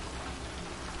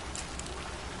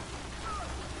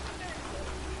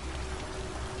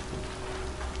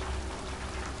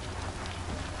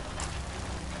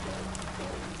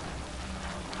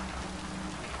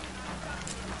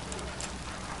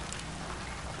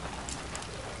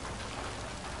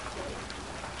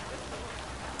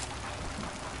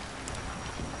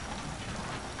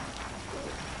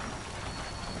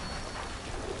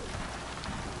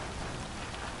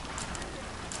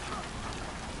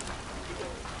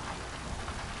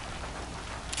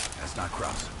 That's not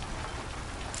Kraus.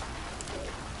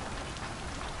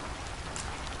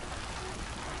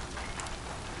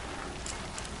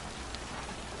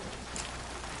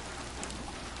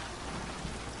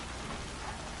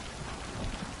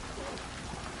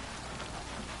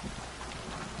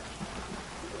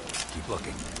 Keep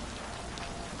looking.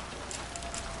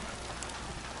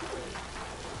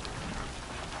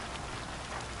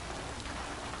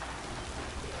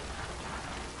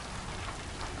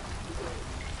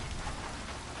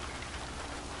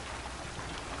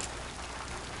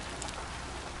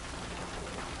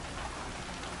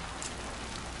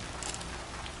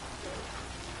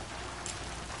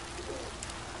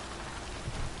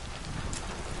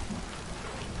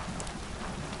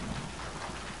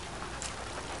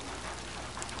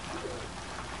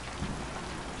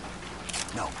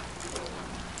 No.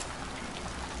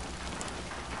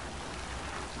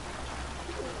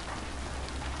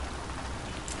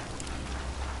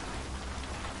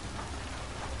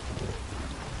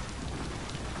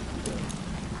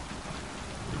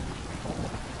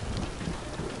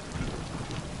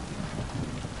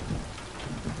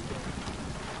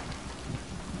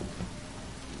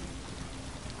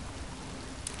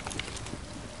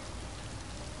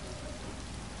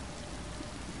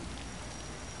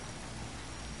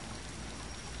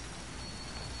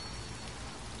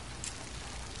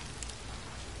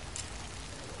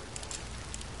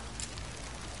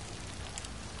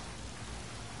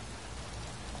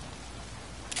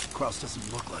 Kraus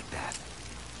doesn't look like that.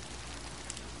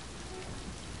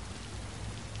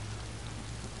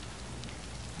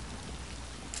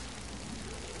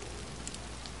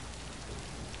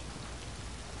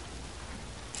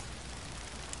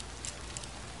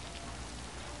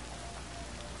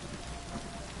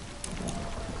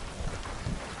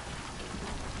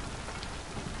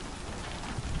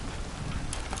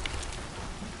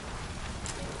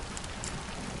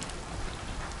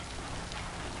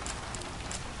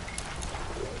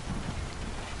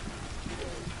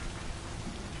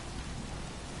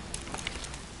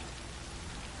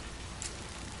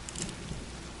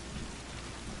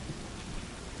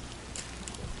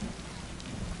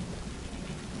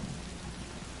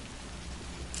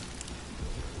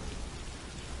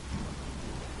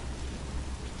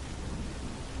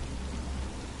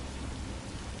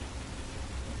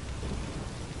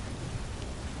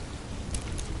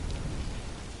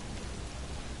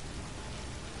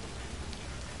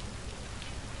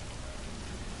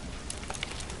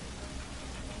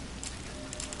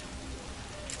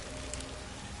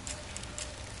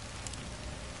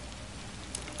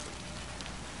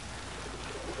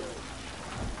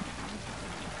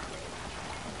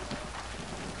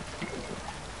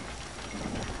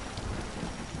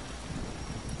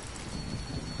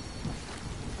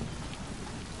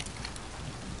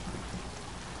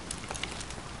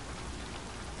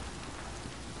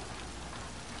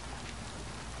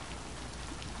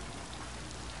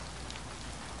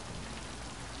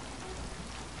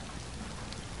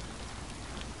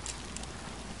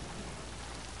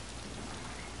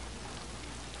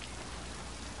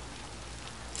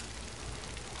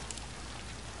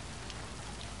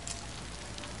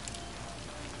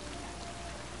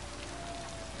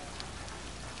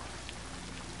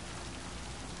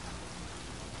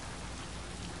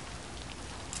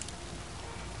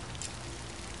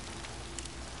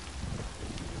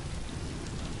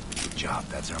 Good job,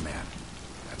 that's our man.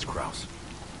 That's Kraus.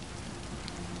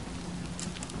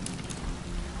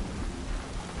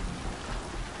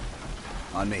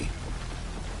 On me.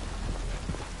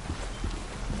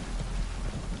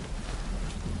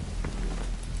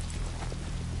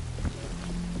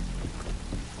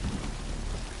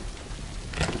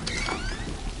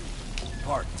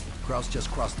 Park. Kraus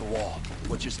just crossed the wall.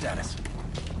 What's your status?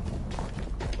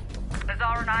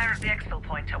 Azar and I are at the exfil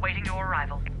point, awaiting your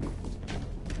arrival.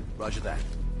 Roger that.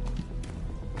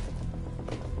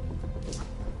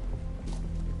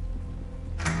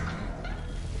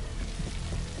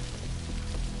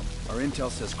 Our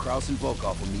intel says Kraus and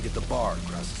Volkov will meet at the bar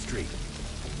across the street.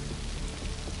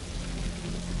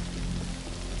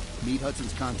 Meet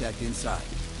Hudson's contact inside.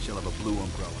 She'll have a blue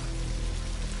umbrella.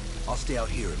 I'll stay out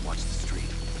here and watch the street.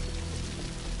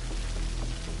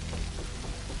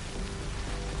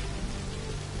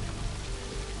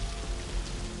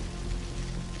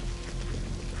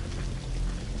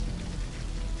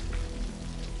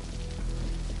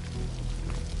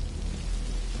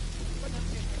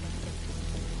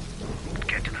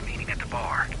 Get to the meeting at the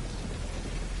bar.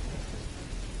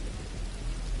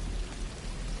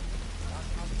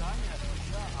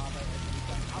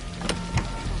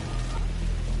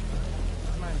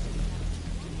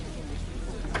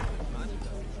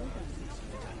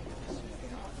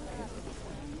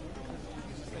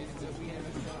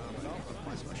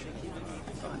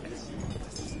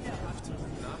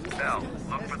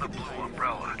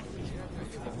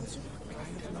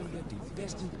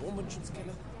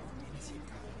 Brandschutzkeller.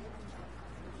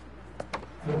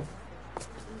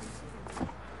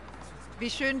 Wie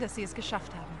schön, dass Sie es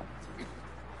geschafft haben.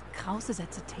 Krause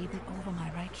sets a table over my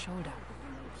right shoulder.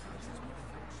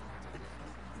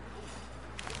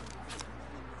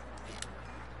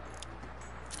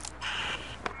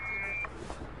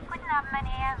 Guten Abend, meine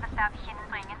Herren. Was darf ich Ihnen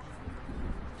bringen?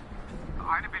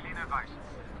 Eine Berliner Weiß.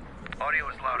 Audio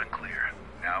is loud and clear.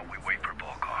 Now we wait for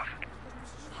Volkov.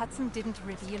 Hudson didn't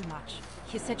reveal much.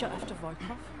 He said you're after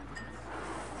Volkov?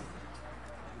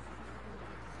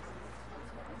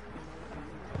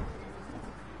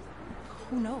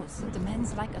 Who knows? The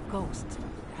man's like a ghost.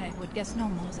 I would guess no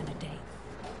more than a day.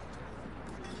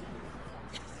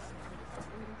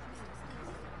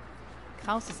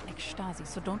 Kraus is ex-Stasi,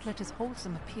 so don't let his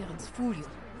wholesome appearance fool you.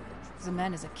 The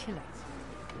man is a killer.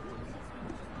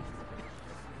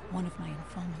 One of my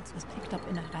informants was picked up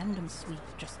in a random sweep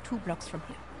just 2 blocks from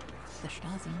here. The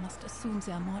Stasi must assume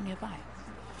there are more nearby.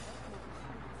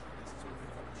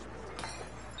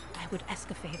 I would ask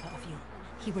a favor of you.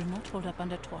 He will not hold up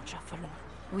under torture for long.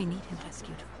 We need him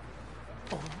rescued.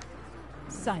 Or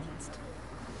silenced.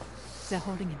 They're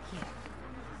holding him here.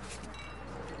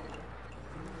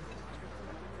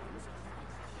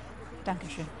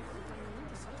 Dankeschön.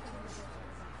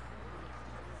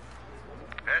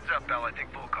 Heads up, Bell. I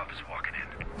think Volkov is walking in.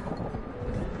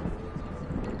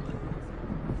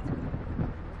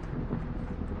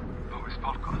 Wo ist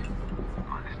Volkov?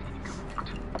 Mann, ist Ihnen gebucht.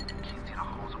 Gehen Sie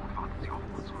nach Hause und warten Sie auf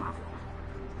unseren Anruf.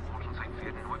 Rotenzeit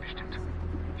werden neu bestimmt.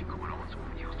 Wir kümmern uns um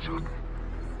die Schotten.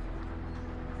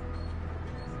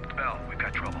 Bell, we've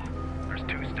got trouble. There's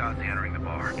 2 Stasi entering the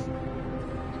bar.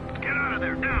 Get out of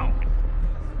there, now!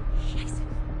 Scheiße.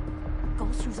 Go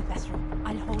through the bathroom.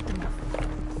 I'll hold them off.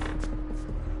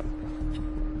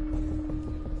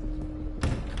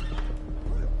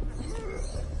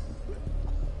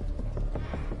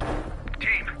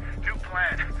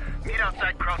 Meet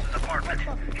outside Krause's apartment.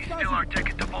 He's still our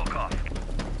ticket to Volkov.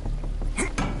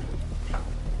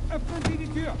 Öffnen Sie die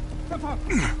Tür! Sofort!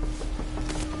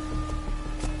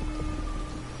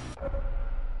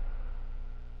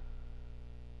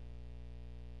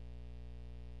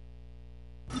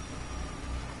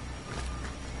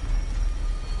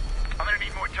 I'm gonna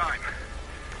need more time.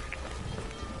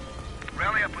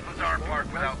 Rally up with Lazar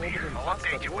Park without me. I'll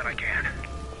update you when I can.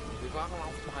 Wir waren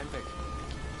auf dem Heimweg.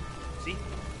 Sie?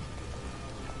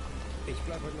 Ich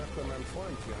bleib heute Nacht bei meinem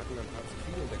Freund. Wir hatten ein paar zu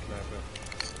viel in der Kneipe.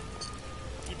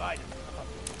 Die beiden.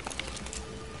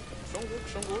 Schon gut,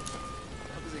 schon gut.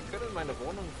 Aber Sie können meine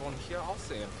Wohnung von hier aus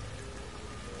sehen.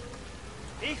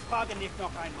 Ich frage nicht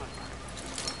noch einmal.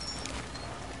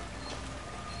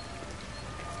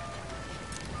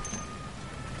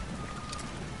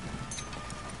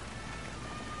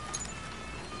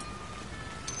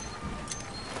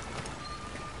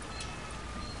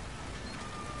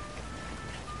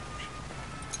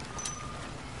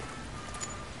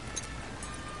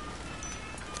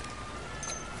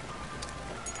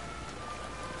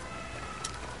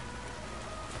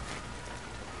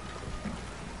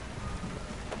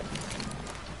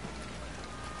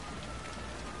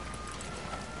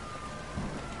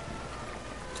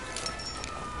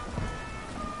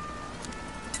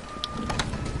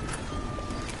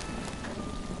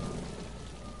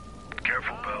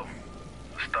 Careful, Bell.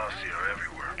 The Stasi are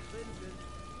everywhere.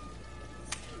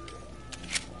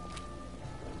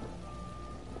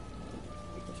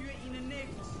 Ich tue Ihnen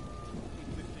nichts. Ich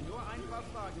müsste nur ein paar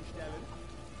Fragen stellen.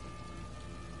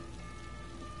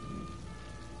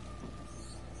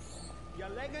 Je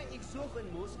länger ich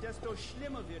suchen muss, desto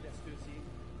schlimmer wird es für Sie.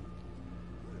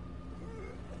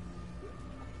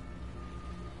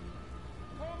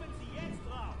 Kommen Sie jetzt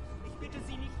raus. Ich bitte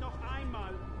Sie nicht noch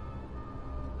einmal.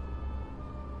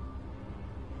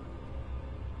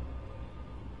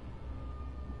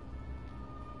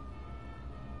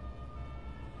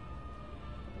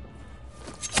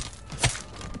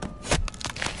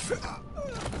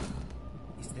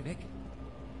 Ist er weg?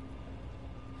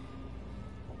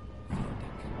 Vielen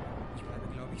Dank. Ich bleibe,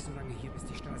 glaube ich, so lange hier, bis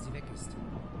die Stasi weg ist.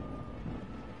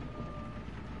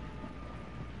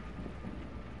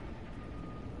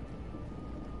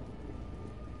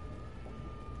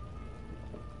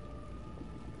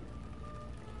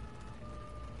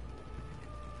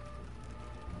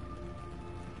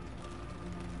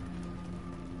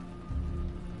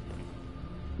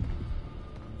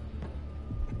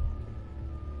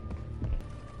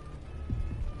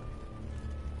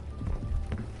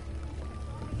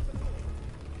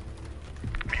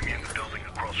 Meet me in the building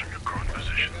across from your car.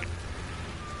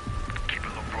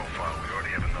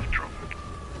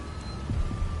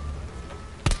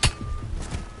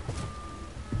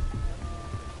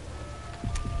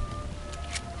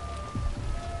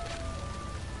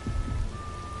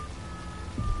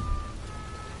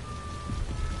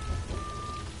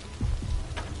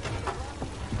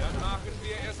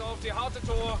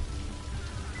 store?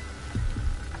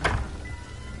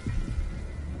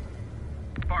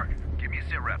 Spark, give me a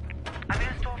sit rep. I'm in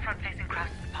a storefront facing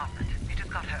Kraft's apartment. He just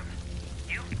got home.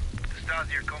 You?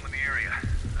 Stasi are combing the area.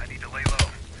 I need to lay low.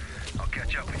 I'll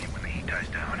catch up with you when the heat dies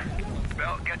down.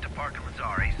 Bell, get to Park and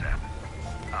Lazar ASAP.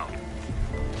 Out.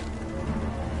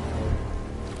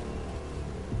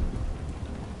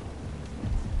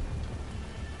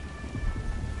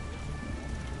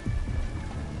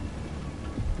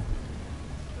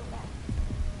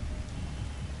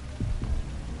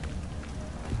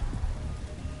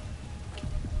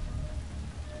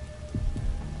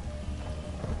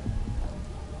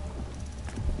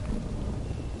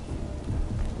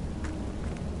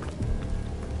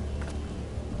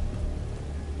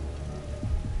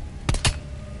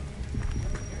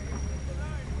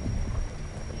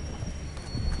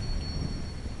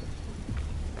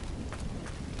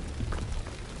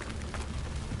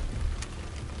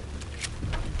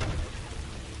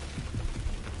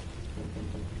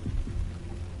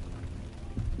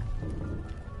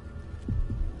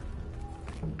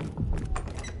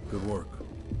 Good work.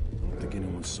 I don't think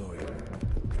anyone saw you.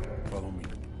 Follow me.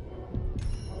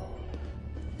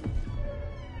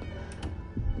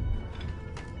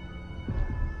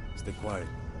 Stay quiet.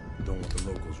 Don't want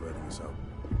the locals ratting us out.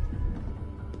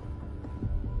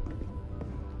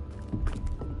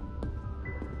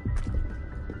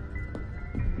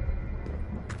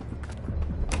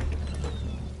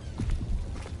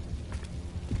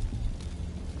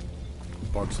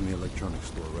 Park's in the electronics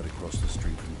store right across the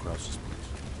street from Krause's place.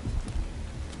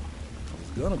 I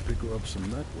was gonna pick her up some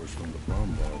necklace from the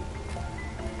bomb ball.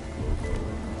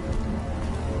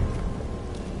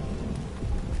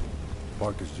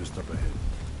 Park is just up ahead.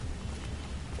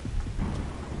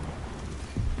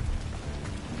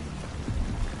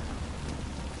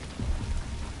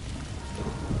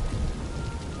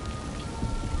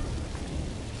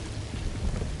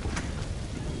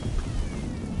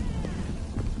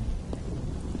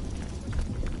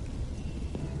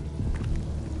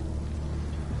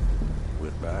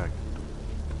 Back.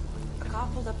 A car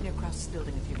pulled up near Kraus'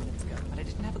 building a few minutes ago, but I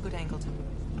didn't have a good angle to...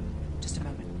 Just a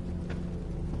moment.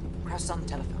 Kraus is on the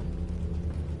telephone.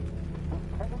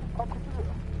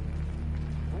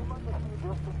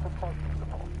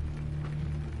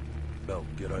 Bell,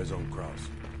 get eyes on Kraus.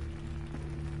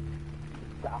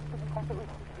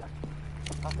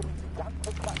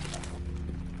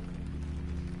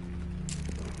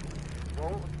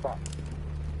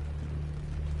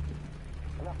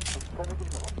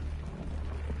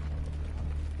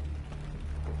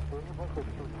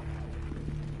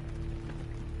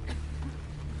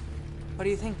 What do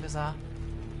you think, Lazar?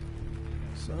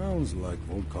 Sounds like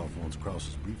Volkov owns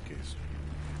Kraus's briefcase.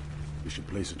 We should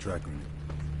place a tracker in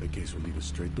it. The case will lead us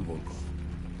straight to Volkov.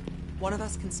 One of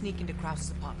us can sneak into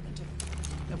Kraus's apartment.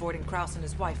 Avoiding Kraus and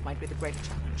his wife might be the greater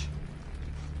challenge.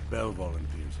 Bell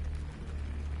volunteers.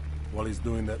 While he's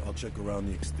doing that, I'll check around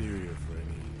the exterior for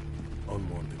any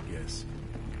unwanted guests.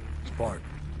 Park,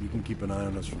 you can keep an eye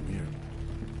on us from here.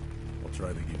 I'll try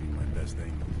to give you my best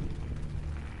angle.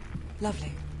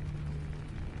 Lovely.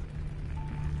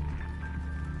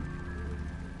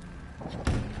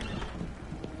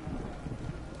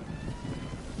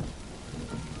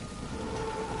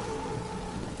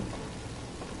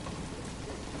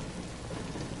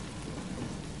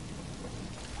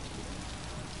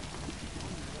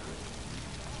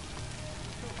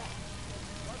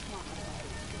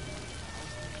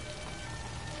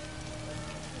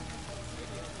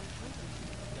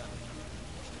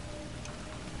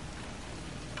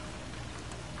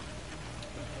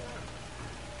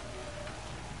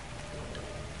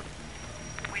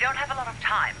 We don't have a lot of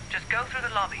time. Just go through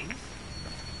the lobby.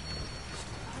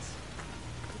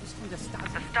 The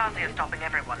Stasi are stopping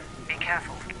everyone. Be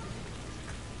careful.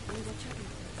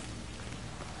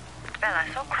 Bell, I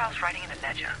saw Kraus writing in a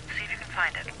ledger. See if you can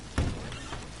find it.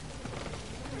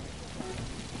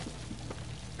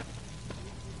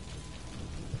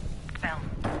 Bell,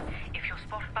 if you're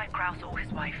spotted by Kraus or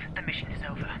his wife, the mission is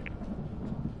over.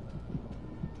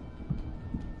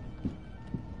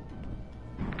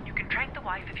 You can trank the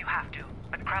wife if you have to,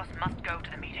 but Kraus must go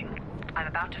to the meeting. I'm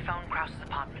about to phone Kraus's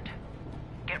apartment.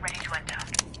 Get ready to enter.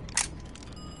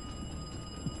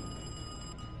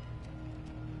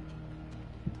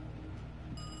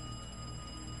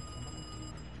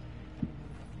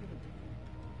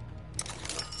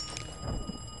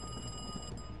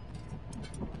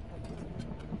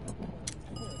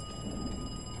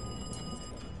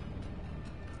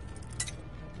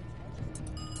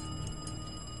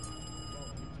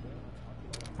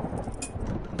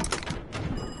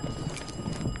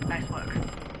 Nice work.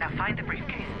 Now find the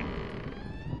briefcase.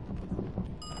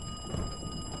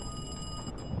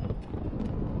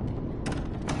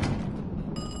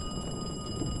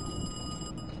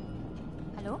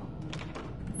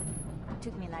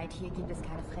 leid, hier gibt es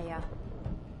keine Freya.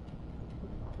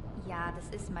 Ja, das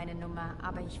ist meine Nummer,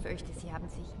 aber ich fürchte, Sie haben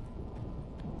sich...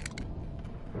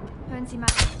 Hören Sie mal...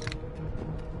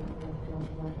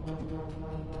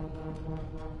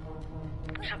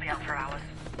 She'll be out for hours.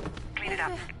 Clean it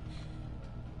up.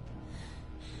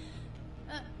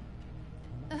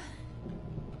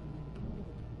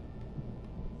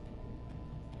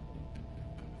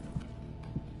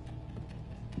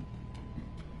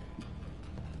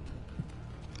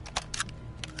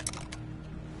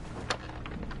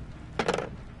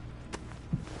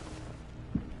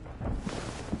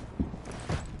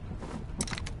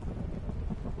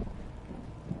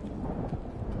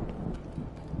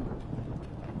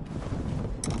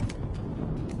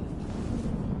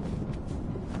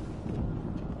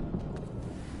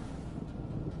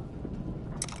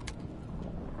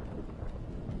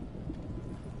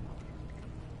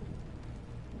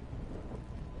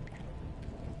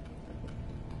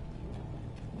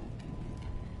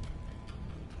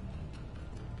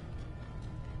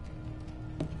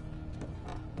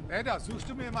 Ada, suchst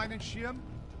du mir meinen Schirm?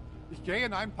 Ich gehe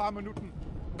in ein paar Minuten.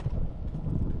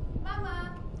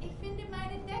 Mama, ich finde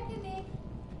meine Decke nicht.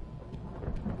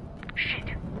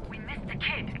 Shit, we missed the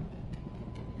kid.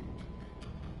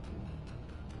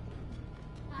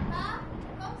 Papa,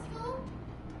 kommst du?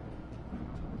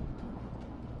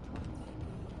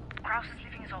 Kraus is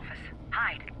leaving his office.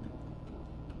 Hide.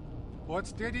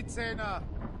 Putz dir die Zähne.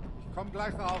 Ich komm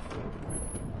gleich rauf.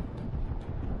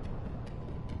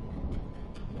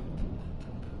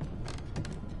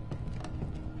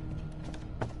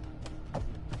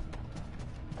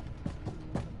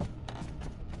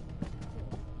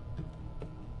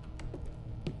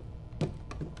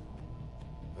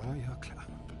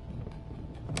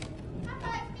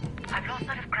 I've lost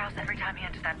sight of Kraus every time he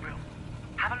enters that room.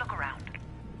 Have a look around.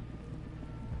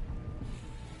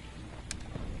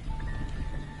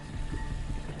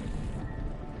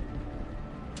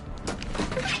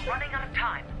 Running out of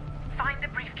time. Find the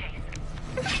briefcase.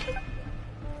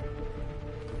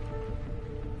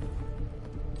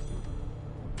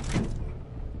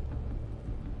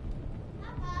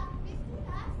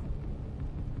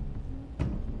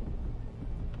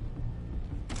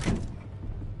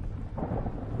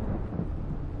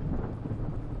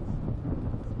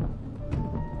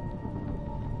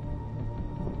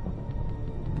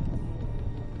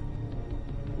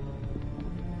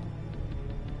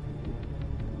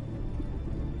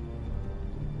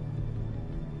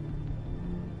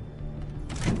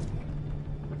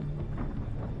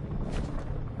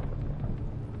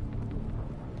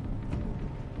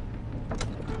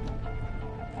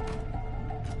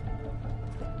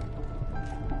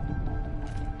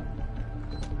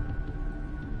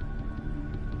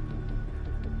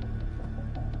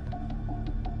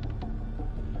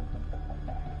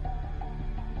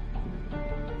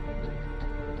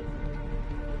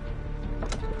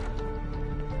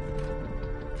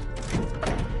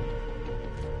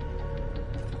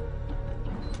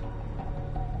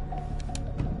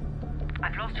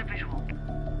 I've lost a visual.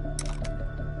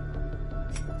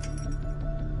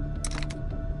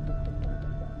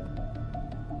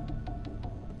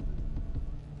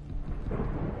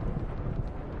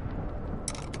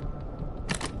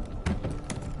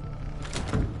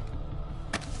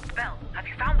 Bell, have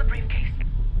you found the briefcase?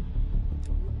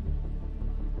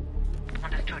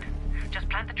 Understood. Just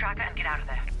plant the tracker and get out of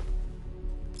there.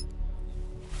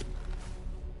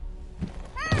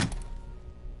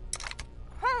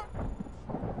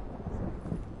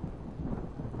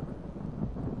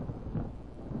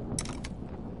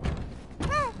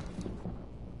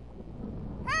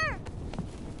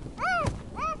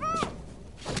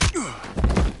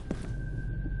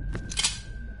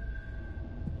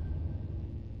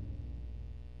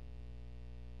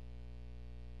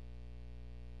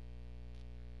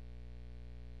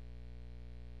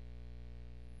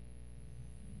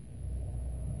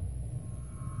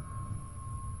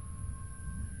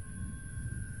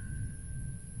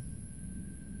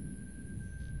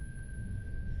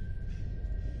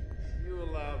 You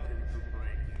allowed him to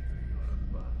break into your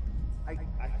apartment.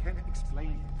 I can't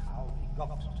explain how he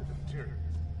got to the material.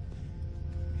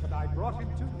 But I brought him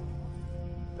to you.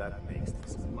 That makes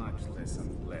this much less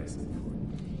unpleasant for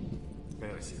you.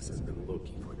 Perseus has been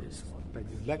looking for this one. Then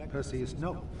you let Perseus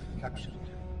know. Captured.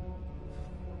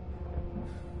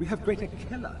 We have Greater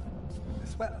Killer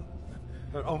as well.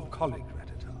 Her own colleague read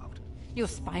it out. You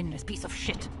spineless piece of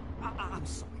shit. I'm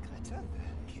sorry, Greta.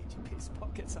 KGP's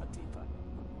pockets are deeper.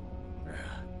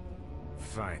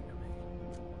 Finally.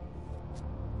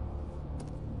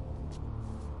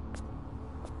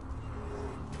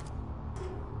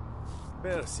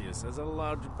 Perseus has a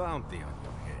large bounty on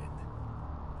your head.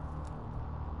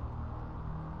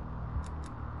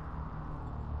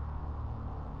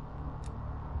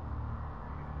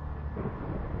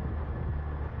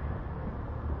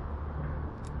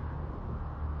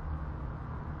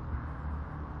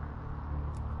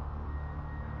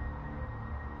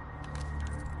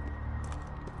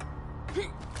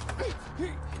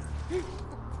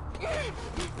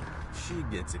 She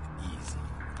gets it easy.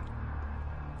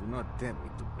 Do not tempt me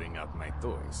to bring out my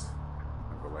toys.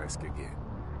 I will ask again.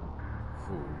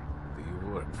 Who do you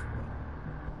work for?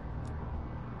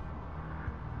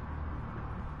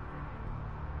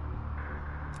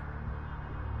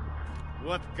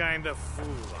 What kind of fool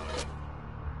are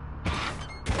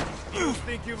you? You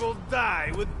think you will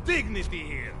die with dignity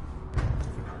here?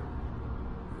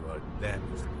 You are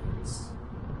damaged goods.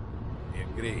 I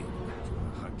agree that you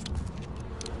are hunted.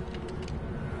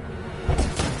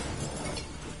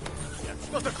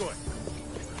 Что такое?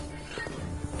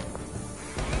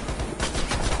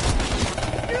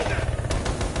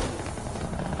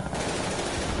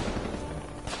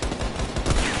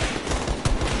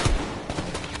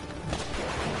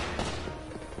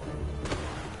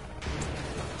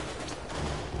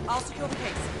 I'll secure the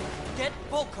case. Get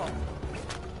Volkov.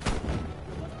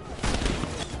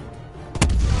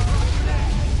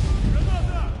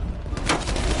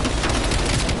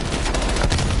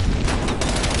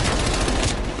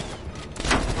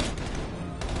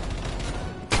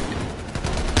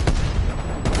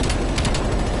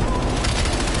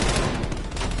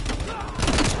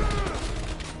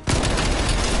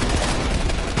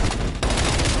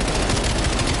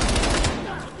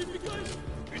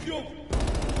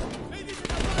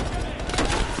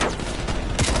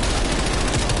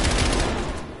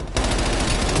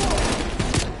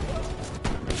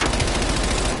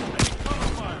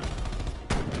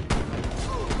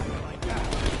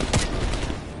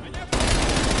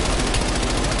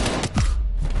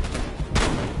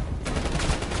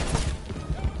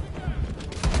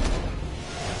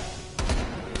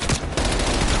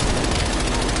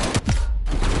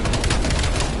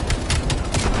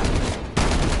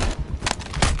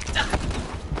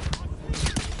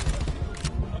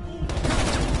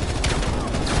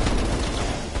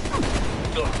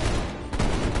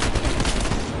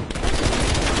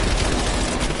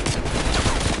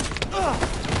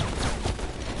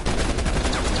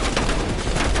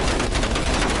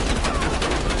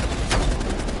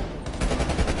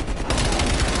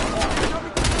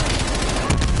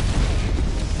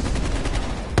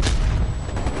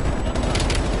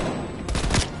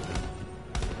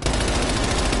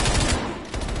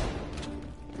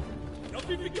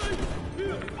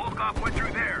 Volkov went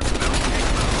through there.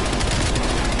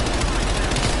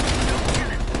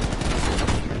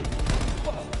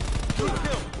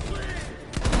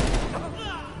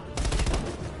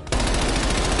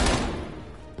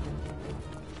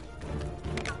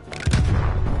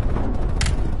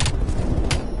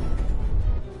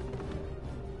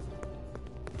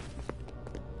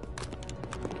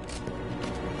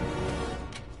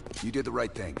 You did the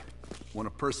right thing. One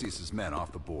of Perseus's men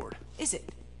off the board. Is it?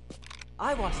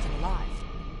 I wanted him alive.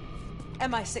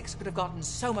 MI6 could have gotten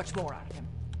so much more out of him.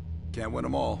 Can't win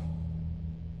them all.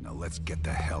 Now let's get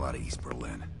the hell out of East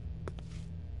Berlin.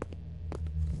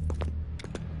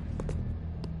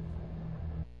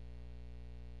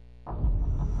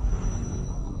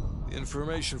 The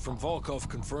information from Volkov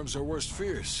confirms our worst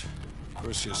fears.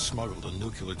 Perseus smuggled a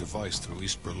nuclear device through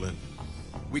East Berlin.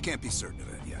 We can't be certain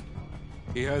of that yet.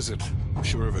 He has it. I'm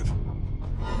sure of it.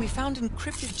 We found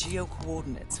encrypted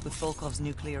geo-coordinates with Volkov's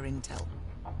nuclear intel.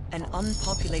 An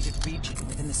unpopulated region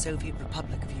within the Soviet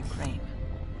Republic of Ukraine.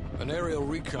 An aerial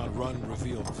recon run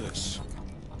revealed this.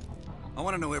 I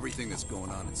want to know everything that's going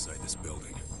on inside this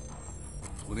building.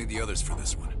 We'll need the others for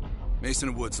this one. Mason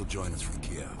and Woods will join us from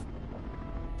Kiev.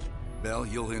 Bell,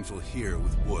 you'll infill here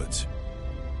with Woods.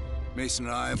 Mason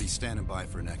and I will be standing by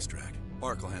for an extract.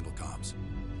 Park will handle comms.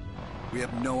 We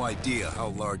have no idea how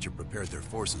large or prepared their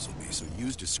forces will be, so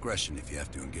use discretion if you have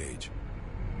to engage.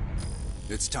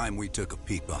 It's time we took a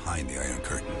peek behind the Iron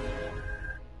Curtain.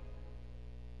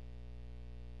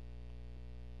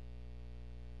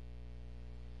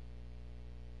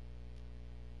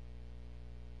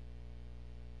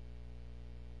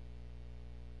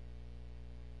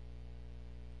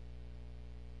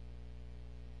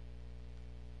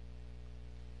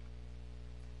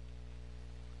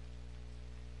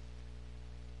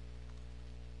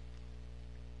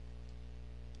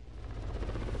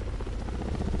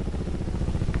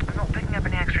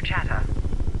 Chatter.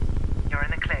 You're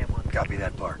in the clear, Woods. Copy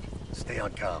that, Park. Stay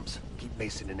on comms. Keep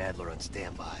Mason and Adler on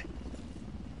standby.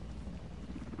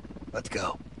 Let's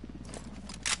go.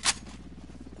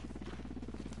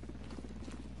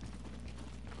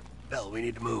 Bell, we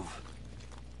need to move.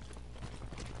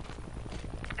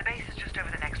 The base is just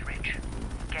over the next ridge.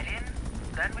 Get in,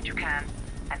 learn what you can,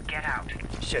 and get out.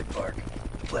 Shit, Park.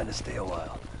 Plan to stay a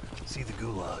while. See the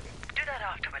gulag. Do that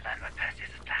after we learn what Perseus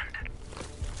has planned.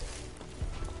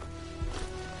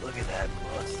 Look at that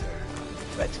monster.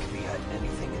 Reds can be hiding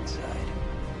anything inside.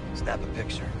 Snap a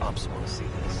picture. Ops want to see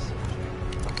this.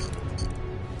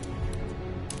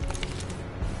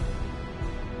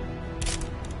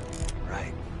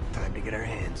 Right. Time to get our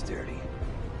hands dirty.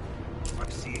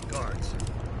 I'm seeing guards.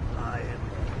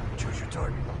 Choose your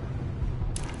target.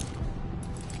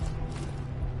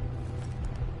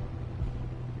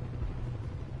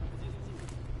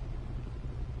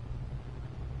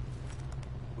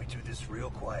 We do this real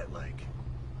quiet like.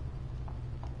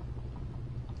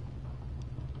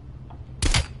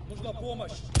 Нужна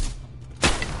помощь!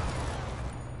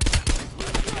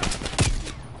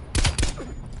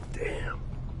 Damn.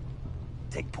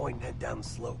 Take point and head down the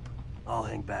slope. I'll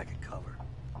hang back and cover.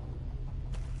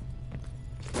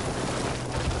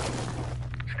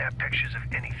 Snap pictures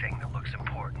of anything that looks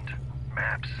important.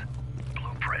 Maps,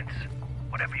 blueprints,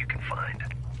 whatever you can find.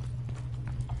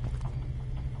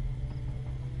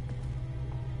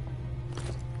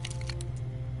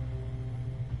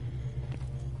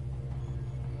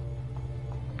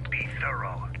 Be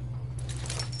thorough.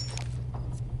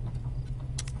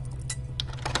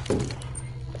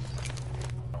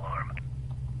 Alarm.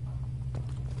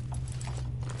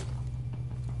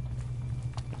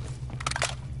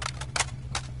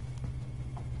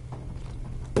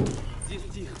 Здесь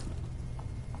тихо.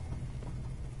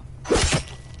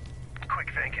 Quick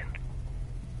thinking.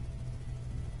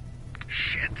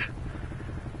 Shit.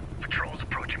 Patrol's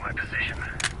approaching my position.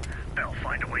 They'll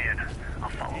find a way in. I'll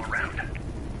follow around.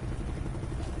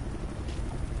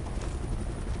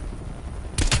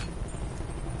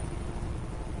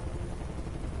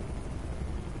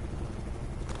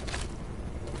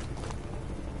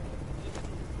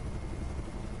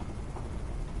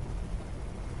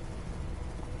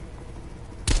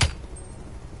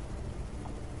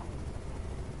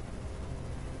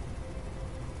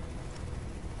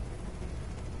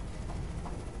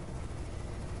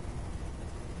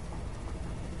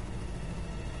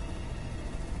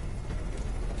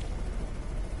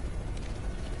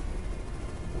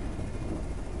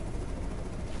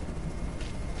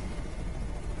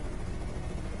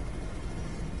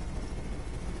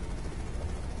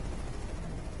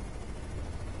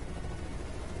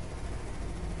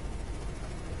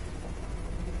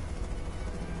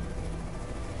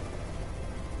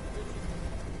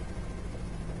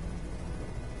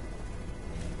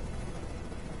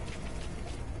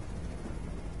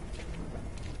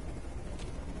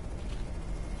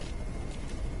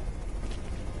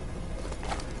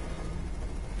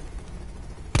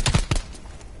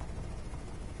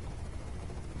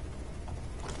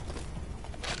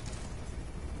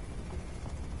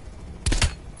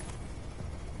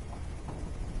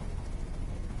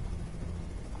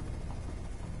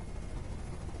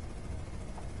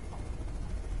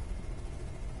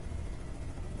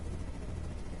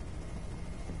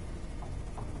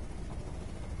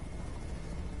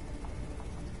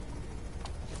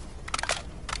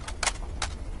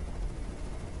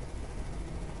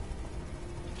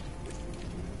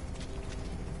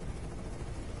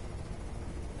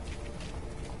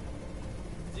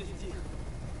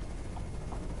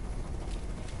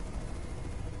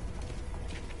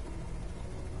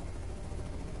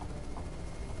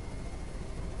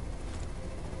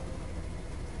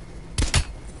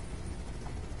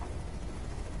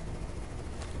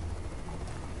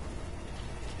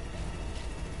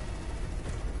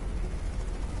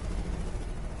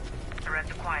 The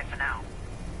reds are quiet for now,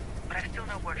 but I've still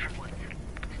no word from Woods.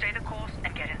 Stay the course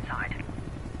and get inside.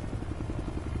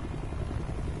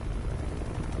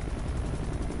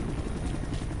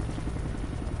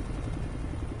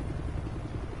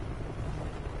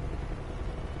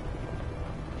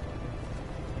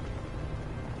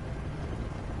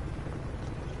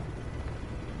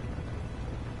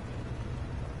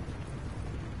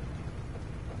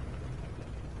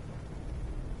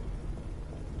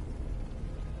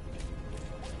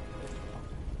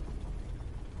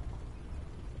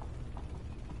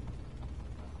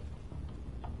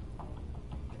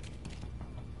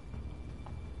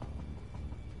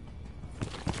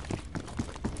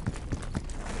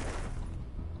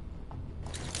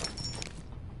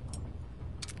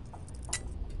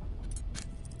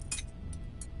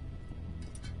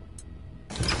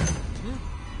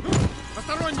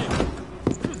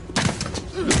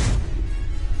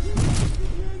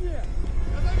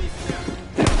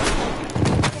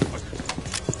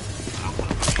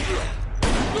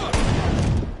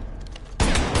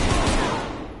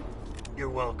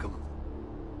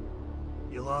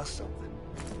 you lost something.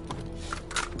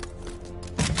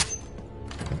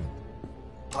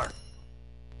 Park.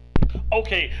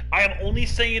 Okay, I am only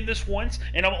saying this once,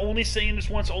 and I'm only saying this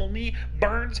once only.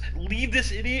 Burns, leave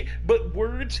this idiot, but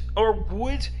Woods,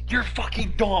 you're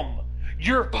fucking dumb.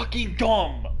 You're fucking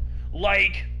dumb.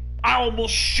 Like, I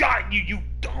almost shot you, you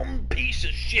dumb piece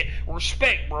of shit.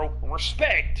 Respect, bro.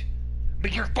 Respect.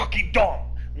 But you're fucking dumb.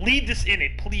 Leave this in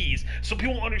it, please, so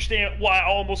people understand why I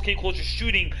almost came close to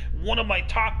shooting one of my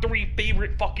top 3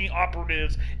 favorite fucking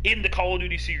operatives in the Call of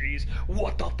Duty series.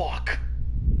 What the fuck?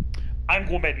 I'm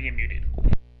going back to being muted.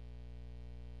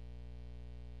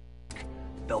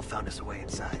 Bell found us a way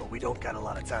inside, but we don't got a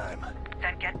lot of time.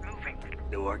 Then get moving.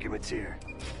 No arguments here.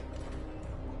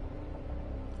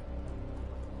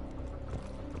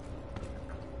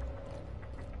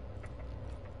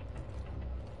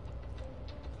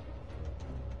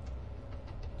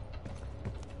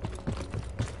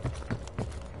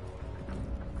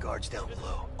 Guards down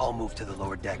below. I'll move to the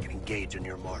lower deck and engage on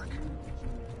your mark.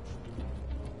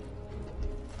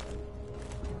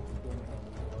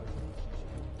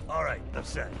 All right, I'm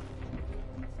set.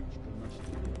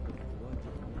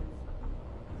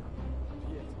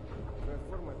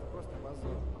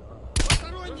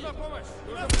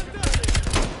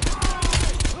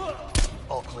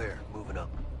 All clear. Moving up.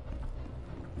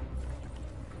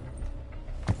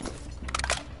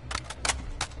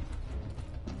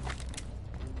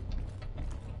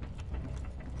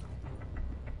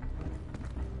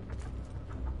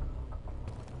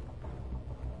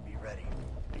 Be ready.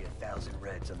 Be 1,000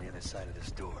 Reds on the other side of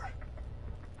this door.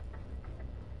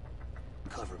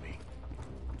 Cover me.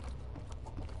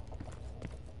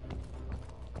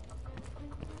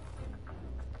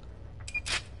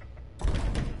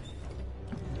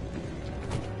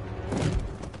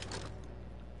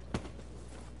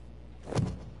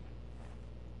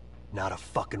 Not a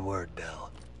fucking word,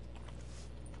 Bell.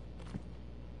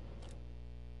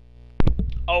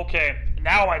 Okay,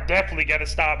 now I definitely gotta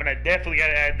stop and I definitely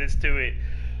gotta add this to it.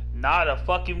 Not a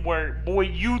fucking word. Boy,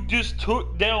 you just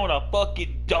took down a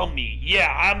fucking dummy.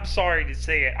 Yeah, I'm sorry to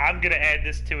say it. I'm gonna add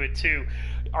this to it too.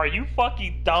 Are you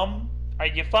fucking dumb? Are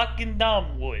you fucking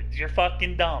dumb, Woods? You're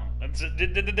fucking dumb.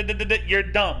 You're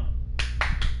dumb.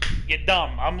 You're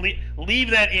dumb. Leave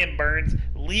that in, Burns.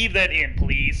 Leave that in,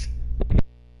 please.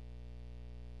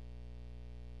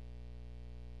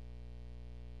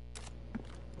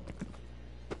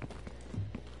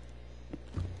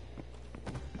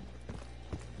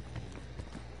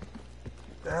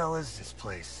 The hell is this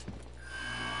place?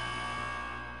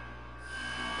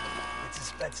 It's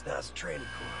a Spetsnaz training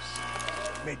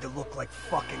course. Made to look like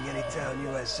fucking any town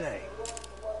USA.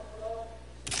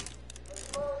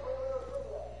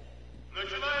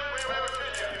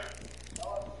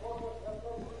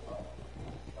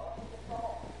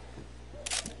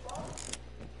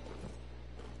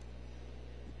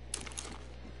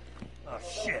 Oh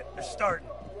shit, they're starting.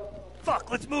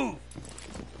 Fuck, let's move!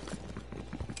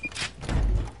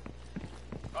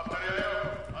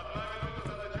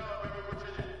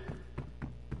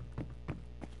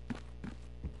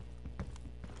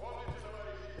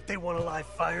 If they want a live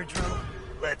fire drill,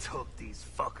 let's hook these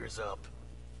fuckers up.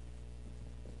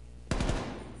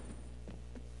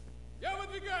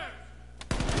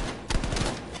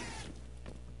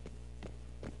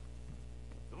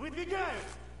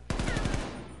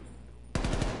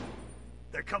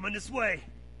 They're coming this way.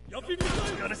 They're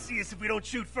gonna see us if we don't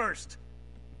shoot first.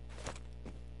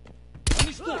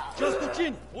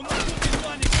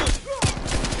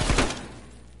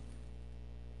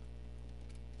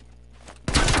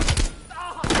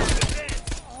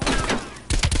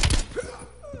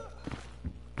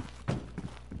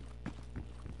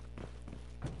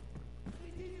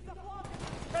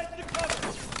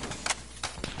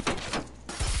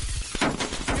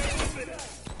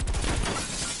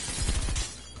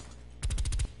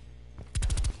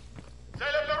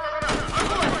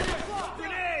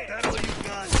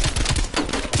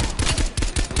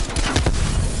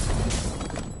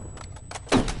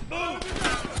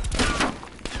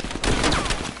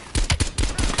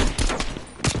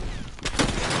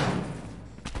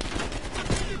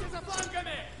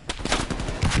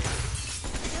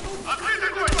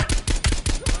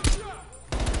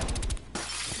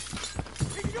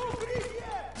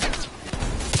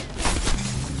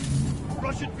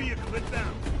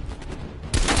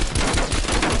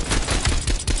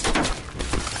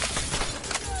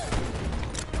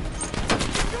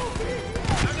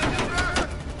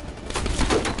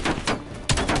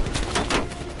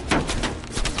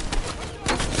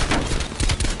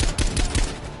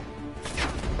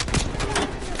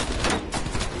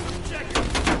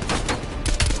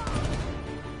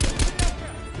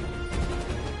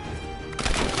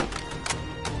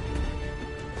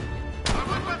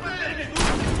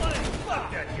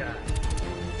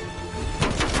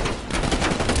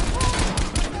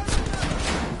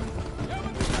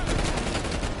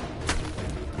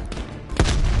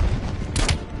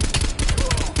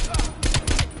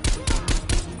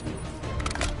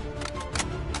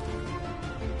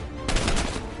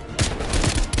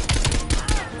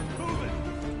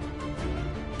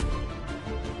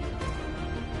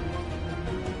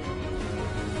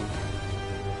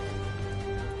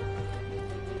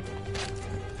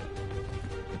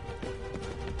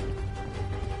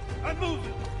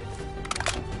 moving!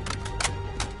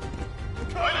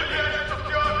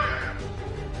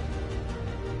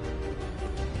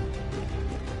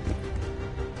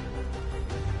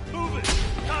 Moving!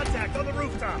 Contact on the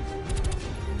rooftop!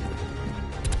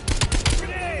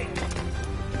 Grenade!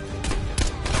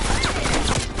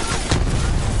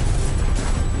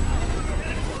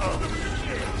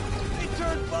 They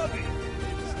turned buggy!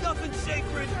 Nothing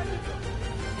sacred!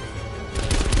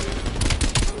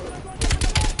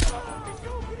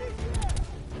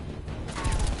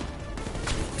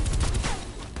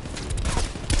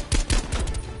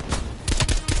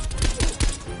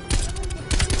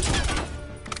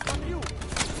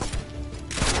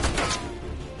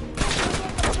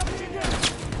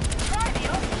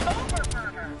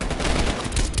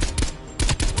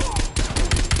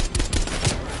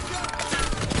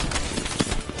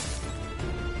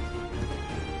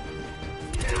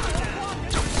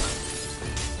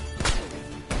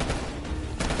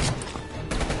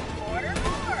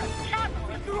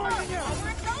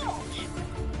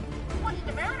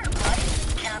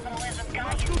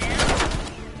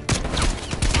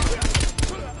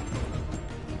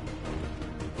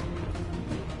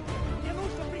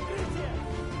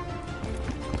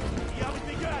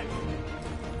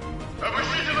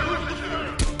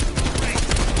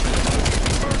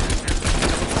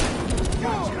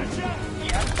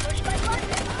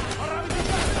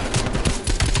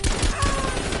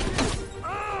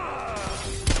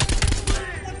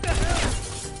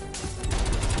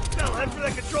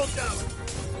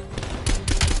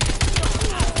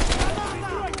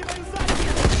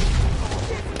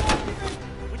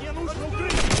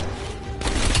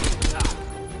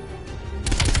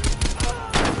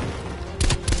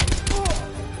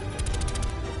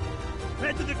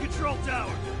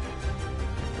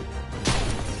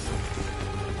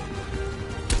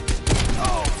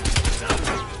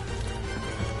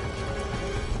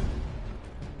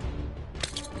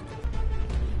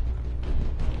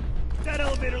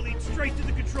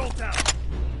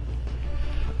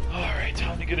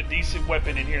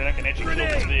 Weapon in here that can actually kill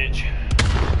this bitch.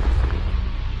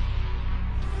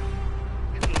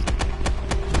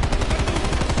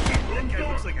 That guy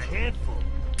looks like a handful.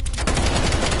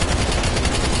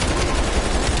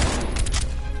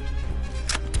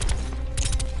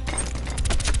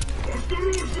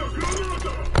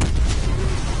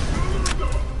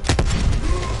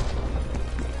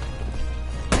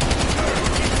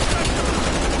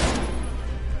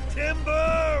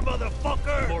 Timber,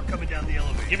 motherfucker! More coming down the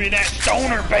elevator. Give me that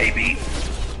stoner, baby!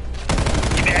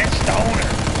 Give me that stoner!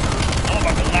 I'm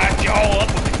about to light y'all up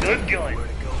with a good gun.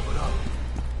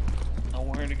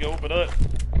 Nowhere to go but up.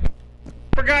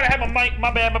 Forgot I had my mic.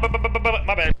 My bad. My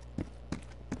bad.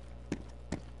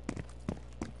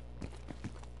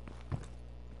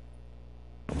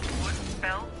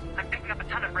 Bell, I'm picking up a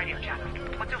ton of radio chatter.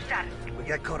 What's your status? We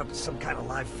got caught up in some kind of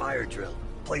live fire drill.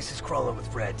 Place is crawling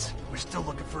with Reds. We're still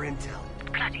looking for intel.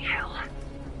 Bloody hell.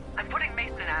 I'm putting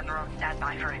Mason and Adler on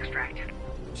standby for an extract.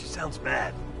 She sounds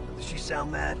mad. Does she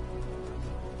sound mad?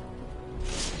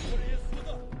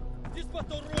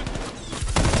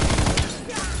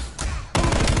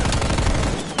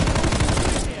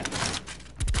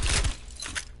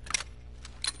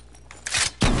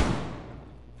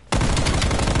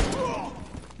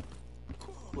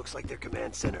 Looks like their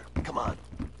command center. Come on.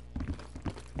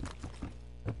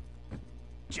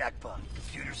 Jackpot.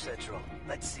 Computer Central.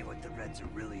 Let's see what the Reds are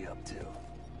really up to.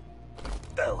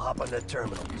 Bell, hop on that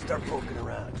terminal. Start poking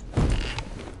around.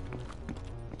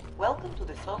 Welcome to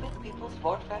the Soviet People's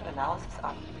Warfare Analysis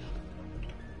Army.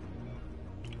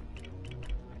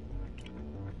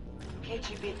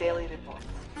 KGB Daily Reports.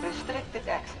 Restricted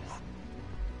access.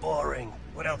 Boring.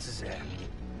 What else is there?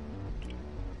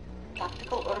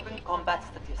 Tactical urban combat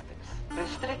statistics.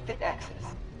 Restricted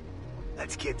access.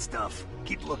 That's kid stuff.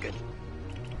 Keep looking.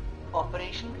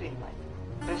 Operation Greenlight.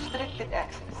 Restricted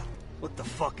access. What the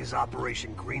fuck is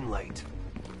Operation Greenlight?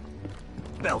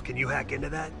 Bell, can you hack into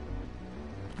that?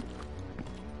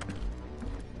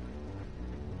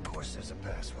 Of course there's a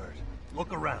password.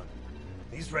 Look around.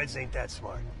 These Reds ain't that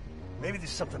smart. Maybe there's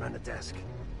something on the desk.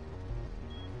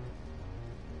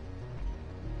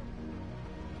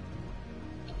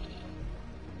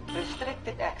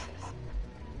 Restricted access.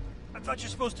 I thought you're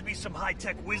supposed to be some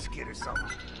high-tech whiz kid or something.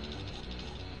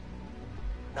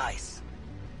 Nice.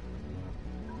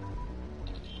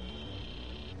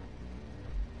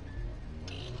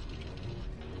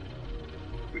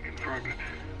 We confirmed it.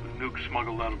 The nuke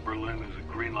smuggled out of Berlin is a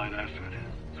green light asset.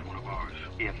 It's one of ours.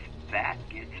 If that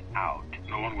gets out...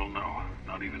 No one will know.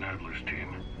 Not even Adler's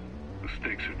team. The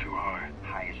stakes are too high.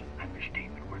 High is an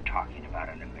understatement. We're talking about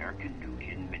an American nuke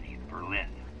in mini for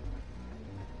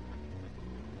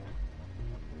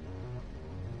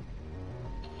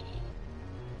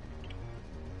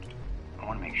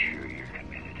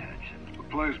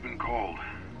play's been called.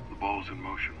 The ball's in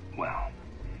motion. Well,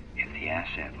 if the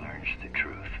asset learns the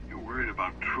truth... You're worried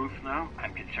about truth now?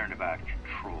 I'm concerned about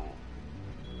control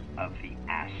of the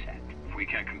asset. If we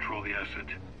can't control the asset,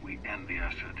 we end the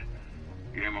asset.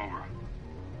 Game over.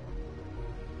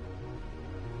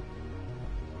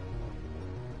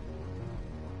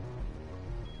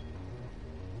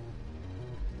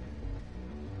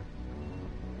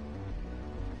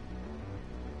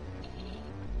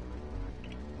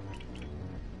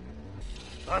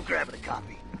 I'm grabbing a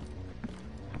copy.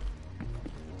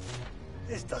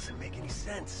 This doesn't make any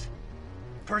sense.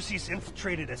 Perseus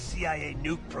infiltrated a CIA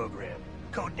nuke program,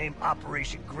 codenamed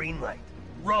Operation Greenlight,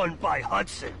 run by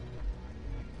Hudson.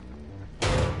 The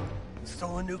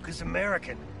stolen nuke is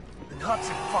American, and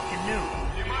Hudson fucking knew.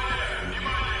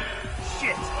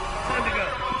 Shit, time to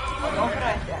go. Don't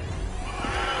crash that.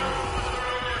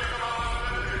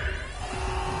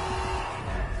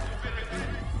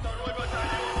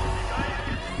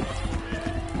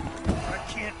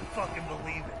 Fucking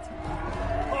believe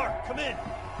it. Park, come in.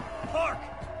 Park!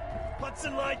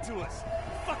 Hudson lied to us.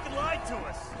 He fucking lied to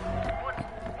us.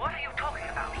 What are you talking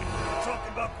about? I'm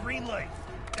talking about Greenlight.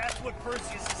 That's what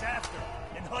Perseus is after.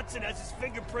 And Hudson has his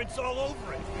fingerprints all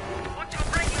over it. What you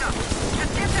bringing up?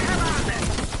 Just get the hell out of there!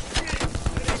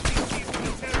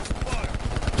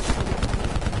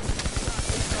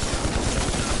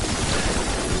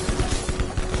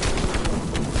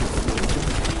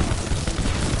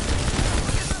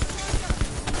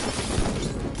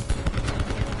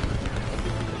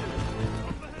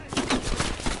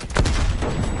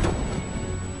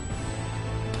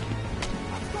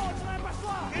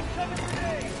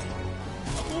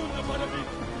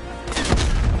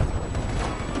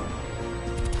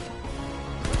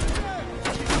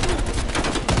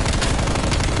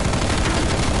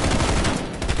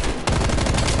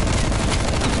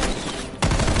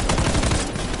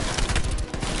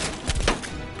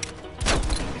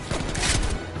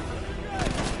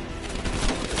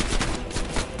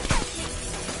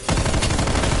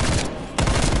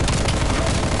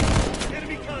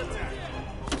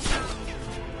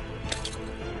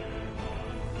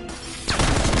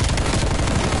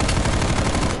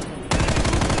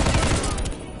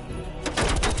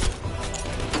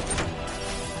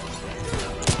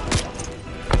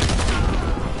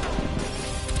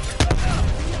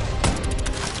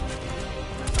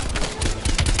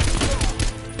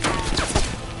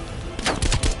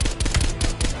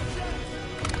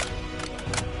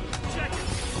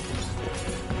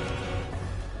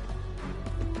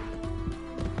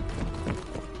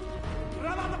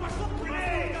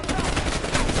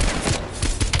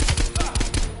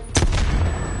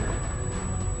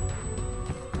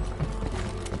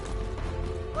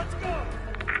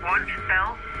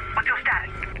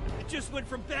 Went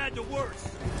from bad to worse.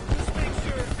 Just make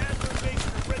sure Adler and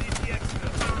Mason are ready at the exit.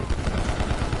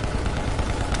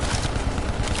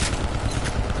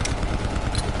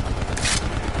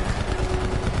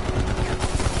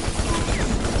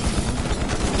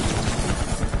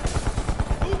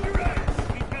 Move your ass!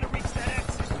 We've got to reach that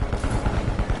exit.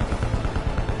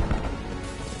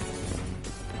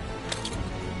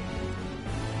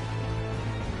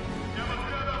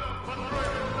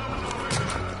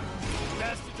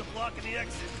 Bastards are blocking the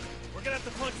exit. We're gonna have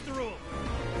to punch through them.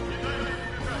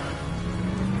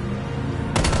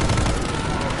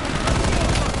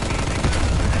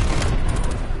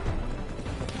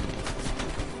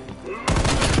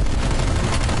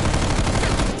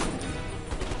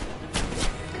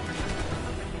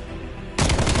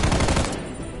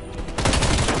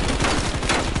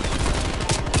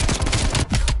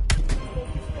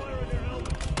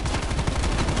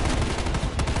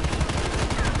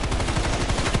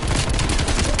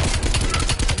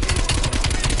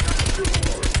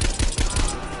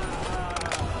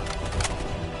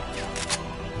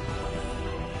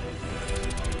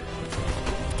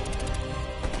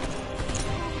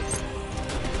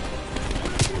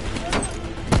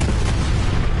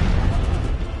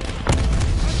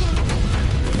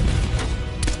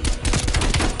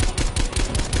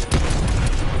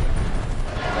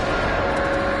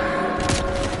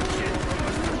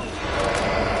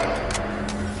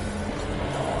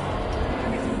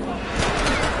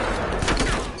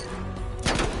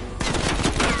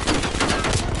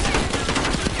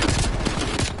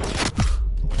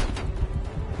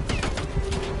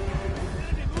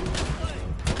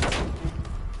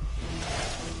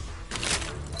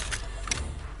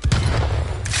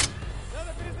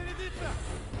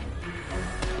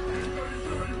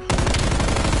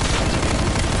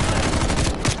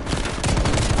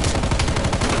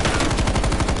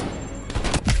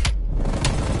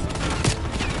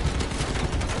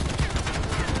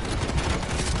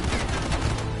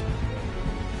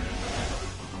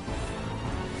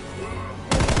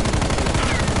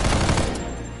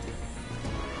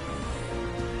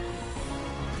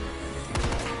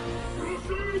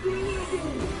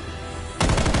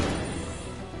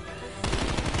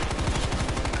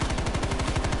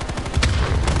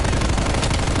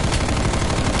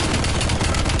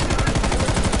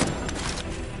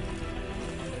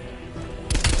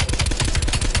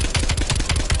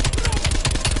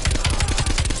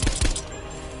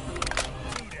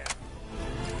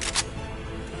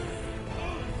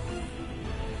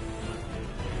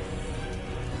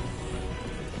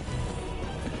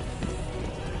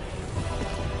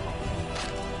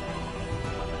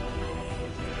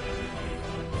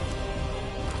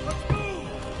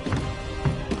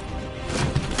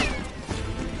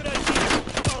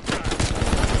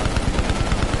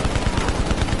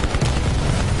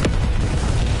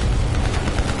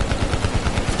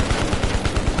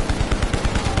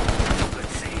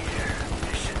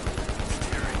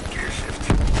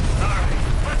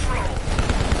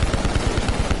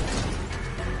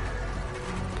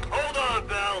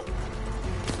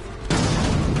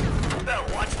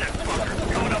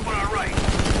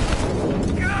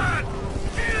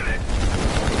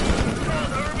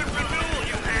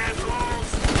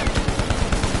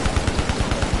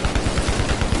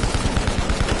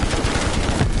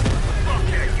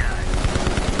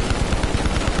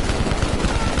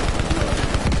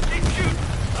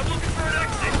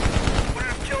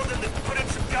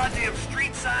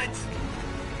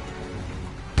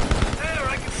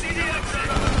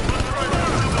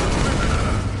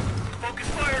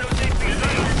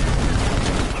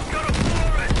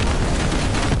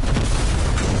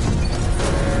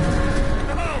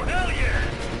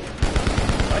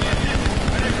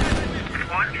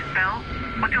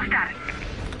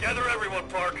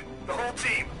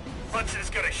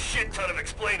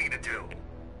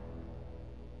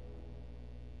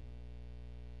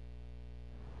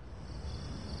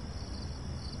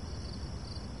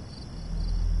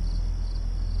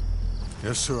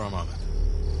 Yes, sir, I'm on it.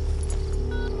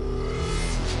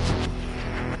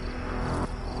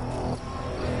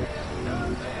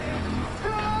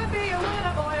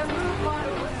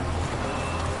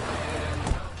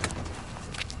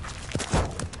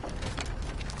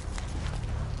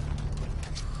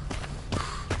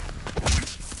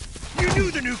 You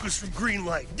knew the nuke was from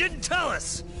Greenlight. Didn't tell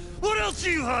us. What else are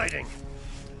you hiding?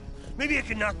 Maybe I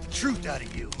can knock the truth out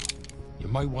of you. You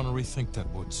might want to rethink that,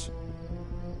 Woods.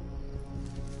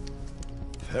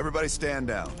 Everybody stand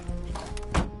down.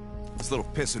 This little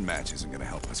pissing match isn't gonna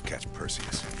help us catch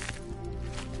Perseus.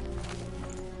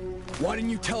 Why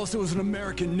didn't you tell us it was an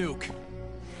American nuke?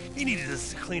 He needed us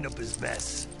to clean up his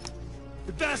mess.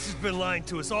 The bastard's been lying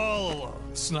to us all along.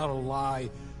 It's not a lie.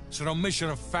 It's an omission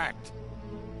of fact.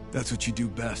 That's what you do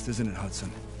best, isn't it,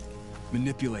 Hudson?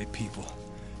 Manipulate people.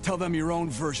 Tell them your own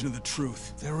version of the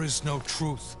truth. There is no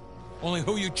truth. Only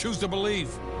who you choose to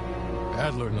believe.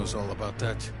 Adler knows all about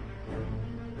that.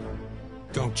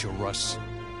 Don't you, Russ?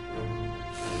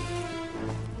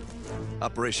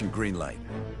 Operation Greenlight.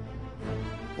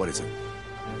 What is it?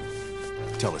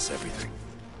 Tell us everything.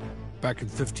 Back in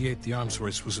 '58, the arms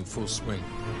race was in full swing.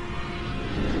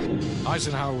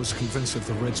 Eisenhower was convinced if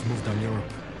the Reds moved on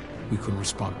Europe, we couldn't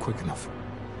respond quick enough.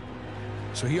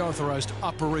 So he authorized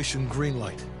Operation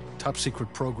Greenlight,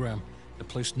 top-secret program that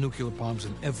placed nuclear bombs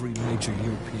in every major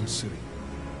European city.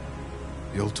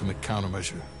 The ultimate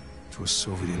countermeasure to a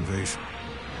Soviet invasion.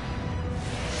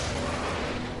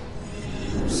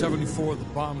 74, the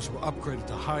bombs were upgraded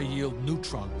to high-yield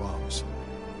neutron bombs,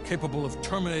 capable of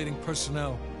terminating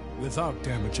personnel without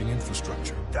damaging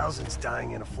infrastructure. Thousands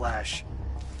dying in a flash.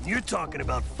 You're talking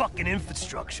about fucking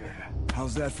infrastructure.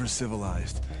 How's that for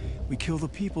civilized? We kill the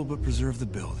people but preserve the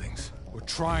buildings. We're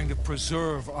trying to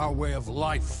preserve our way of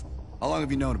life. How long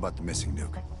have you known about the missing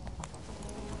nuke?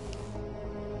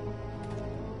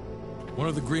 One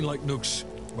of the Greenlight nukes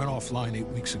went offline 8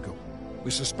 weeks ago. We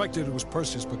suspected it was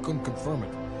Perseus, but couldn't confirm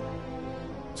it.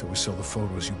 So we saw the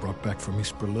photos you brought back from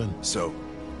East Berlin. So,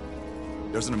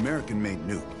 there's an American-made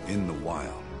nuke in the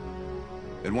wild.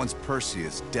 And once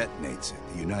Perseus detonates it,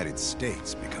 the United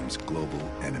States becomes global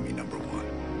enemy #1.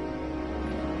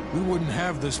 We wouldn't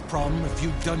have this problem if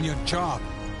you'd done your job.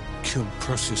 Killed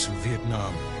Perseus in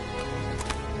Vietnam.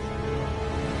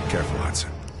 Careful,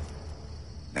 Hudson.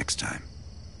 Next time,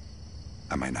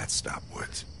 I might not stop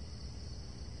Woods.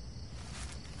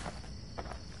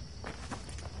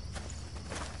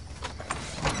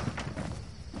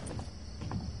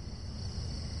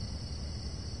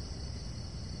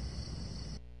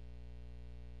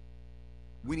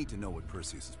 We need to know what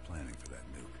Perseus is planning for that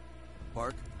nuke.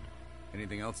 Park,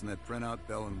 anything else in that printout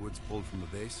Bell and Woods pulled from the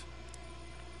base?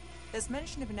 There's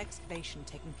mention of an excavation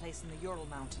taking place in the Ural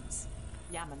Mountains,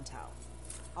 Yamantau.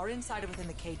 Our insider within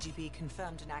the KGB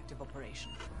confirmed an active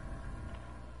operation.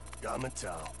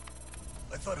 Gamertag.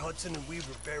 I thought Hudson and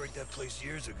Weaver buried that place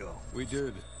years ago. We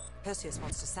did. Perseus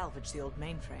wants to salvage the old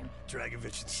mainframe.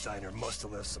 Dragovich and Steiner must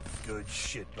have left some good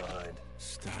shit behind.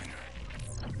 Steiner.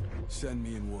 Send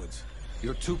me in Woods.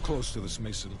 You're too close to this,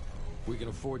 Mason. We can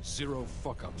afford 0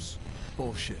 fuck-ups.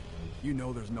 Bullshit. You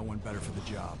know there's no one better for the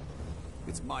job.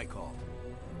 It's my call.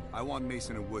 I want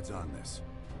Mason and Woods on this.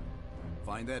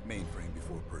 Find that mainframe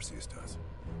before Perseus does.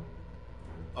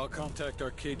 I'll contact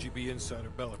our KGB insider,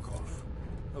 Belikov.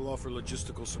 He'll offer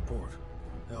logistical support.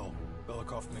 Hell,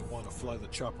 Belikov may want to fly the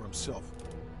chopper himself.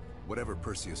 Whatever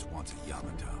Perseus wants at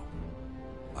Yamantau,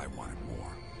 I want it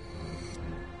more.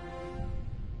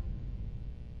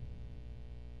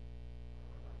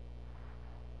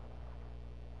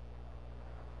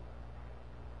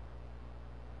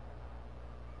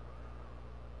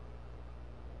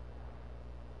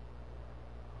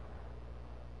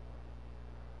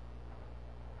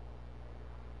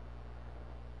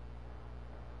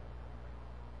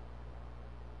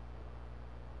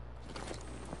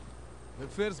 The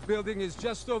first building is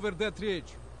just over that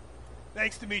ridge.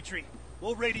 Thanks, Dmitri.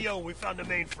 We'll radio when we found the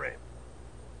mainframe.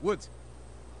 Woods,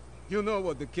 you know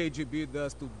what the KGB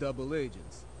does to double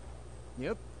agents.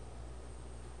 Yep.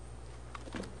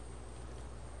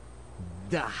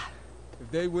 Da.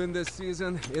 If they win this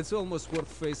season, it's almost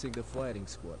worth facing the fighting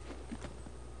squad.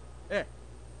 Hey,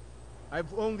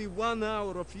 I've only 1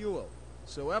 hour of fuel.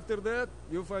 So after that,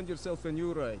 you'll find yourself a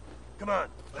new ride. Come on,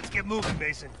 let's get moving,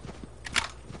 Mason.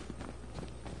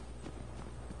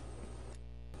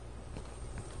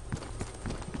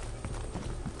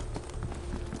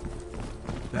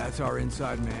 That's our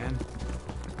inside man.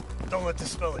 Don't let the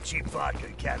smell of cheap vodka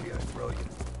and caviar throw you.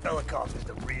 Belikov is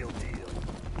the real deal.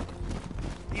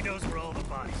 He knows where all the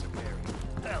bodies are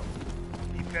buried. Hell,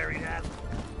 he buried Adler.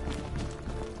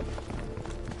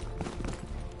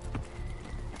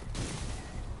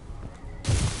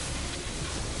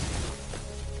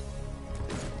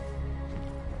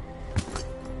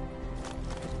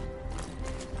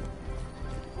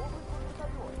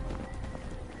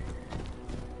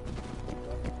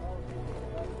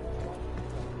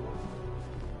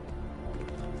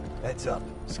 Heads up.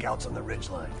 Scouts on the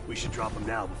ridgeline. We should drop them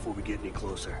now before we get any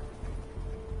closer.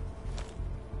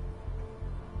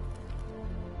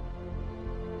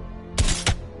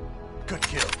 Good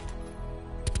kill.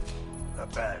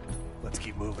 Not bad. Let's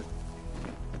keep moving.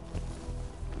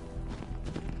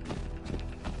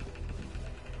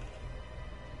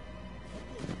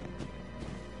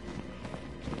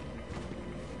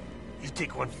 You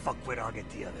take one fuckwit, I'll get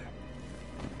the other.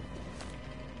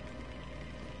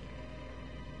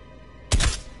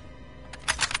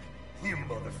 You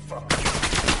motherfucker.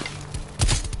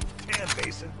 Damn,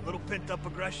 Mason. Little pent-up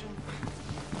aggression?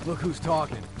 Look who's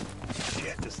talking.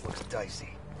 Shit, this looks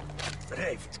dicey. But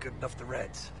hey, if it's good enough, the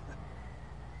Reds.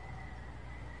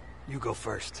 You go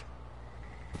first.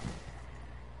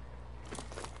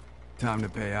 Time to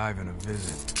pay Ivan a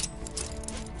visit.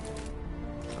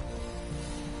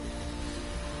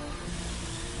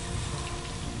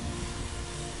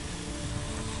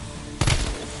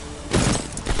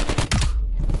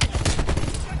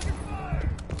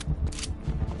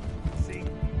 See?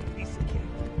 Piece of cake.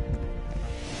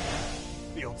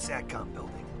 The old SATCOM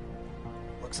building.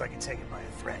 Looks like it's hanging by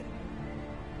a thread.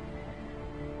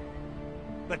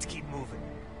 Let's keep moving.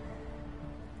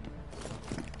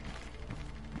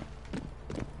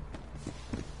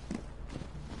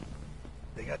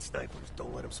 They got snipers.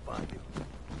 Don't let them spot you.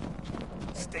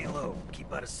 Stay low.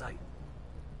 Keep out of sight.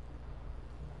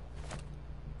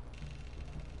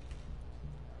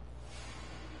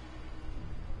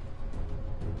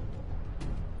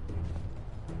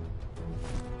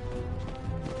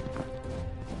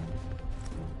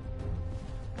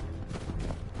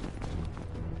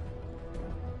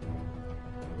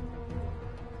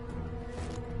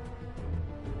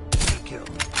 Good kill.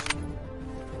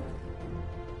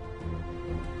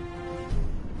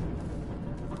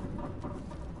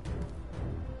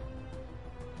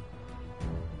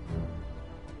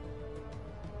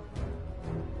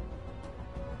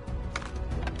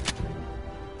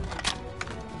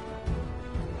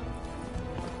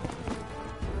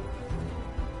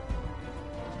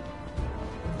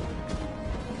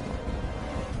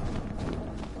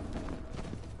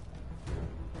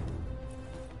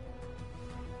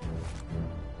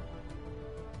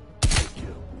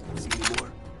 See any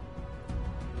more?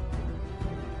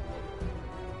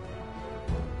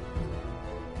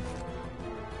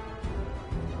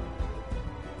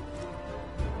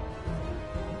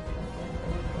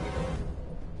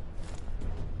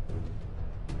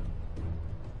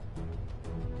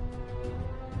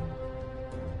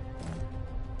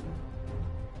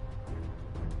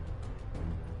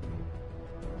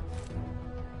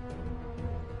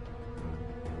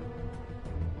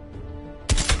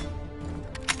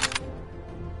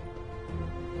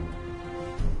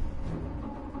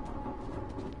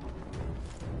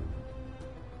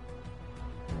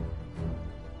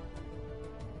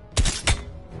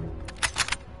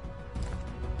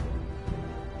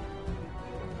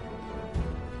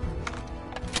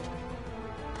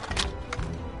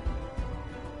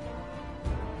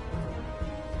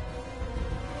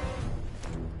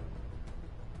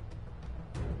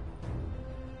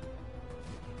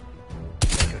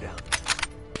 Go down.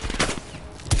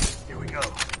 Here we go.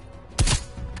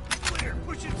 Clear.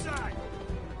 Push inside.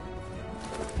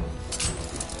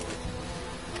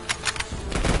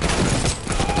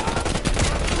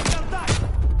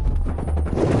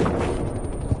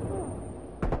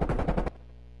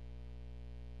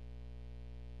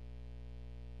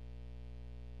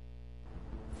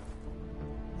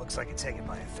 Looks like it's hanging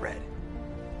by a thread.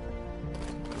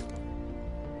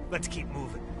 Let's keep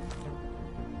moving.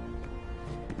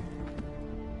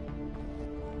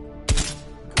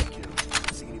 Good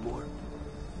kill. See any more?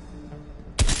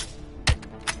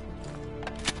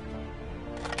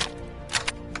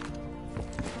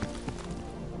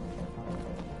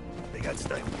 They got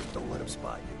snipers. Don't let them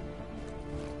spot you.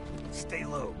 Stay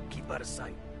low. Keep out of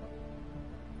sight.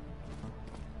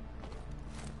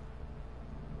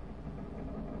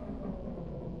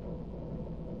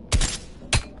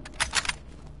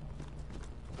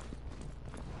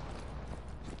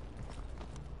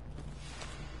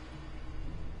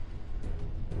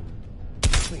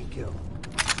 Clean kill.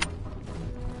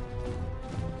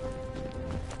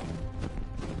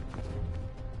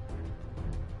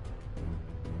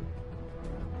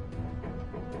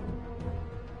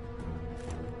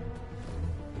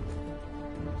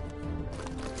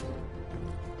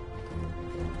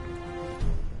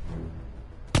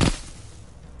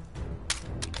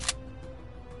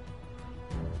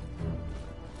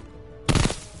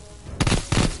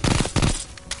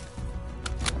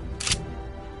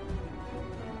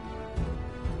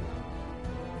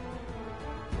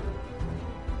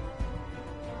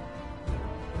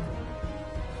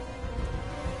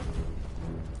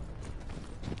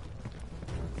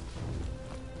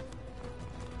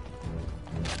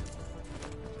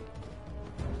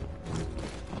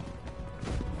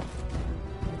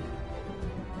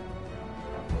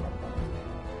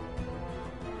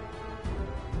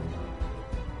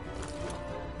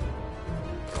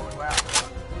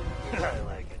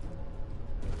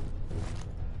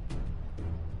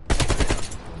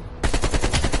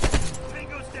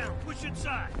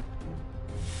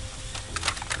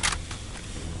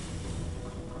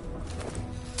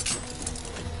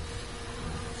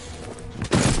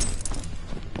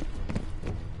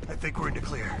 I think we're in the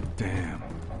clear. Damn.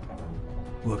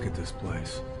 Look at this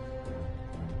place.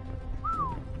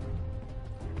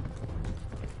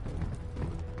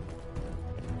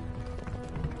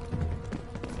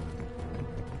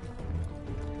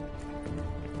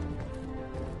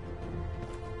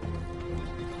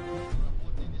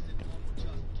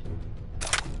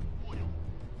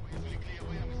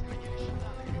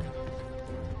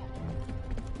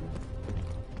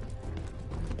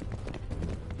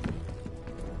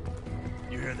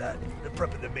 You hear that? They're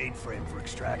prepping the mainframe for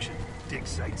extraction. Dig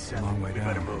Site 7. Long way We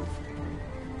better down. move.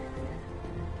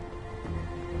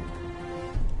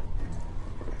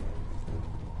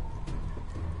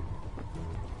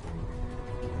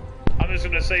 I'm just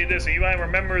gonna say this, you might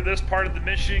remember this part of the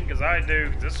mission, because I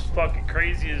do. This is fucking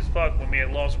crazy as fuck when we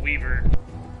had lost Weaver.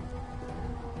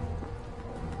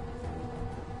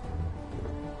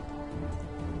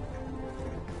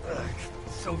 Ugh,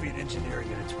 Soviet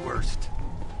engineering at its worst.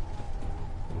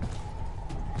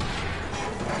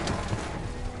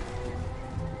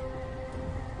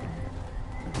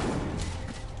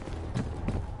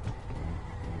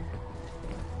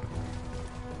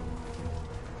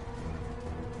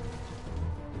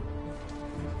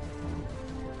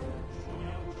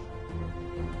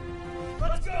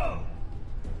 Let's go!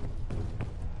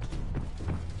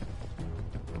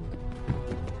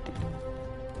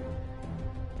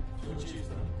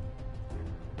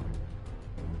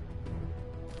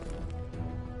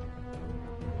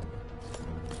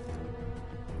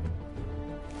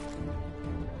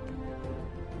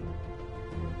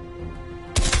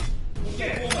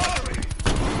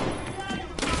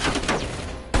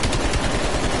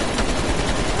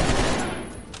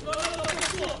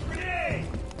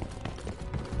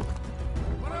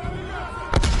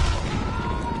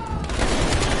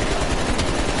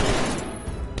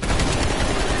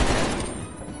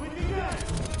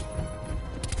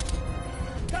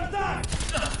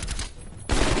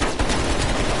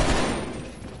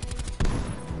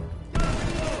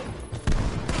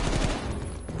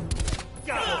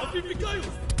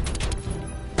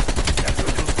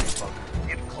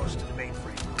 Get close to the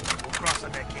mainframe. We'll cross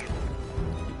on that cable.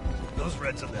 Those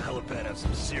Reds on the helipad have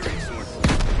some serious orders.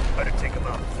 Better take them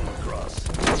out before we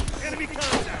cross. Enemy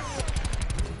contact!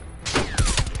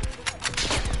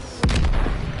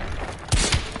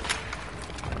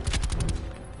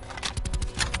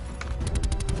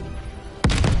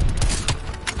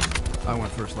 I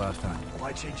went first last time.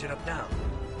 Why change it up now?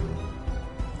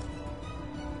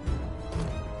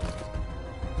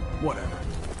 Whatever.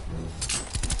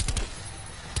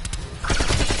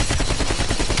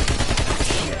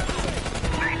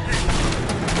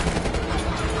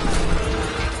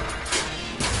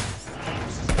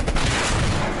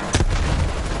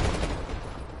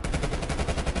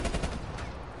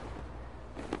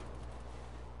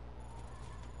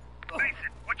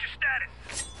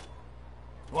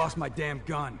 Lost my damn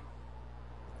gun.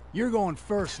 You're going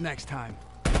first next time.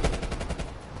 I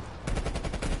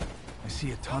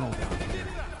see a tunnel down here.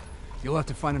 You'll have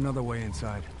to find another way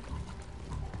inside.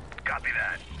 Copy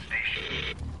that.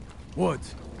 Station.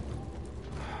 Woods.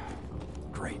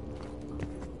 Great.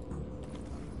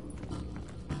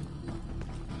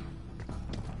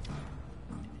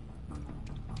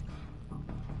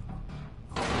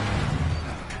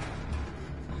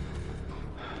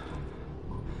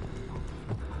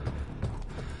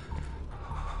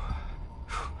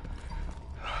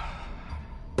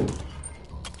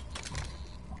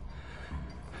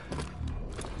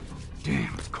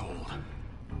 Damn, it's cold.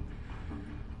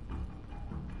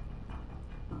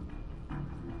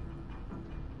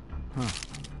 Huh.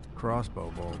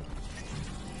 Crossbow bolt.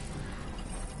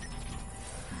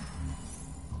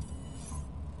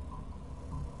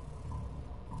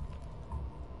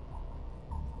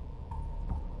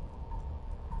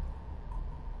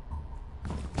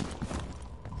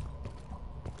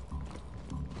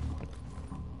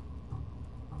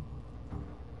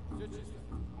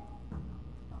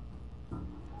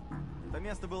 Это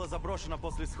место было заброшено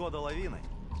после схода лавины.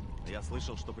 Я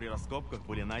слышал, что при раскопках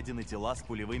были найдены тела с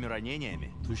пулевыми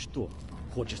ранениями. Ты что,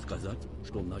 хочешь сказать,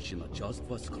 что наше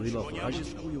начальство скрыло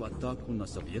вражескую атаку на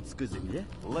советской земле?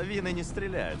 Лавины не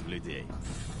стреляют в людей.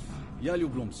 Я в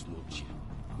любом случае.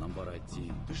 Нам пора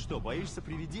идти. Ты что, боишься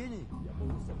привидений?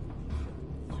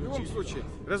 В любом случае,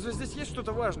 разве здесь есть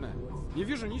что-то важное? Не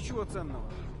вижу ничего ценного.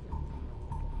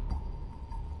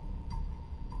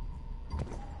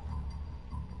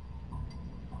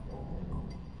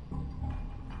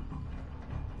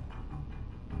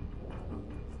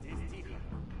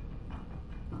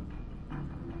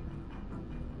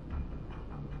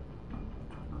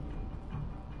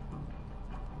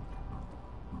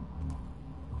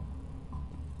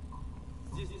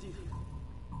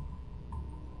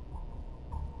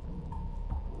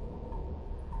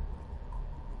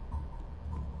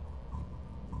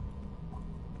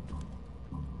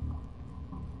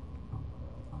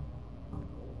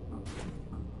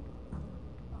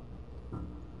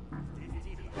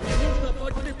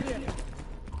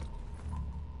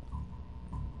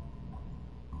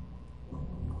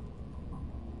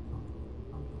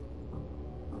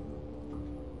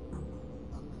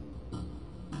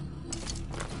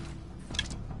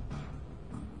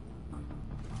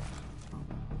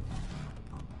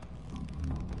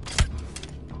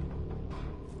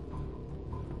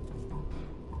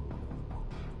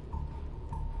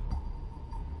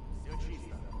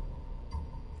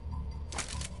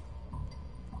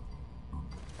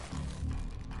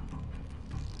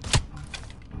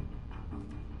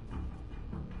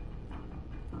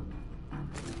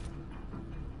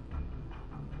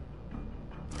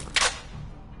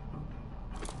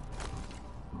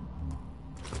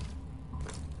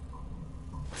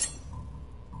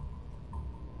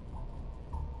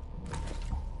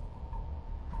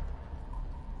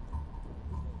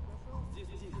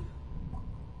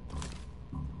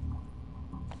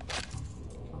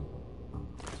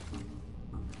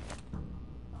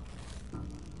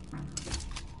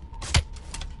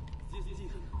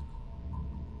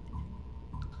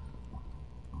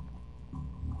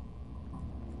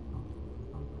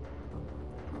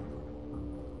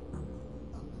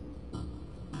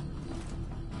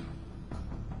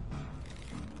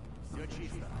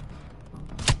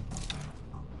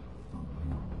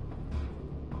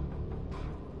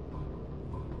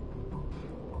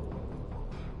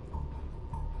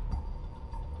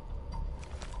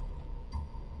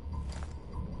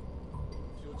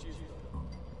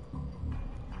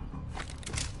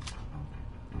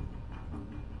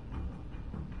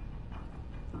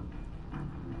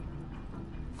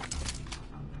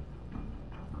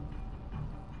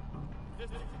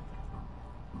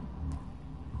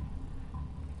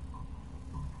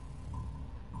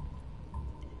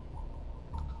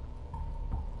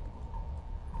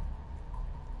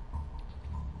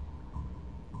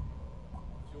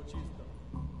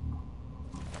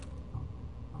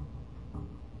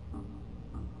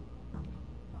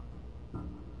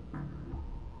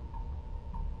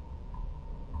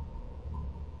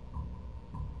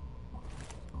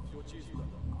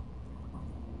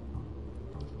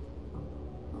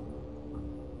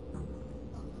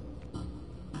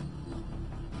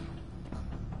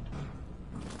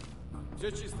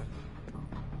 Все чисто.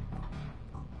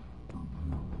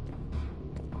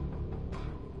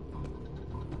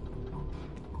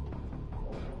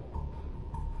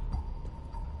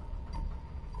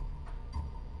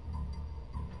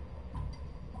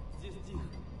 Здесь тихо.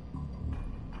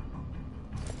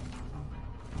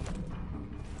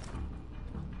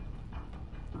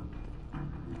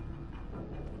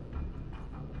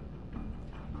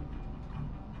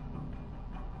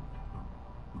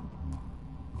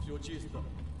 Все чисто.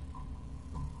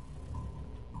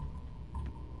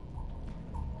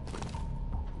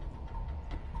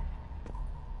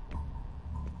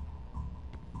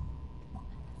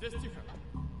 Здесь тихо.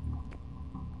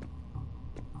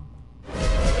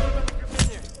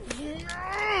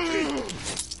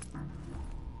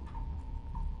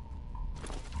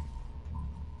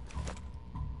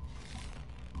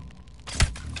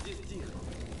 Здесь тихо.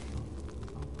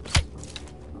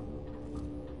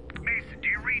 Mason, do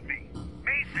you read me?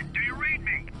 Mason, do you read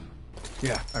me?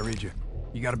 Yeah, I read you.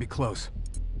 You gotta be close.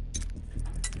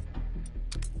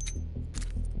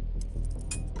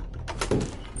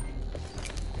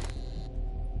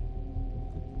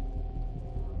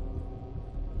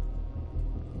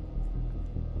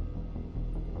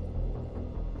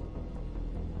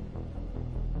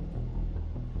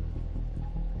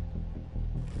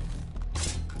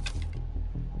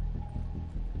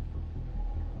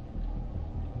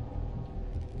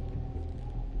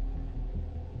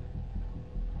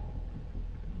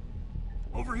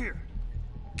 Over here.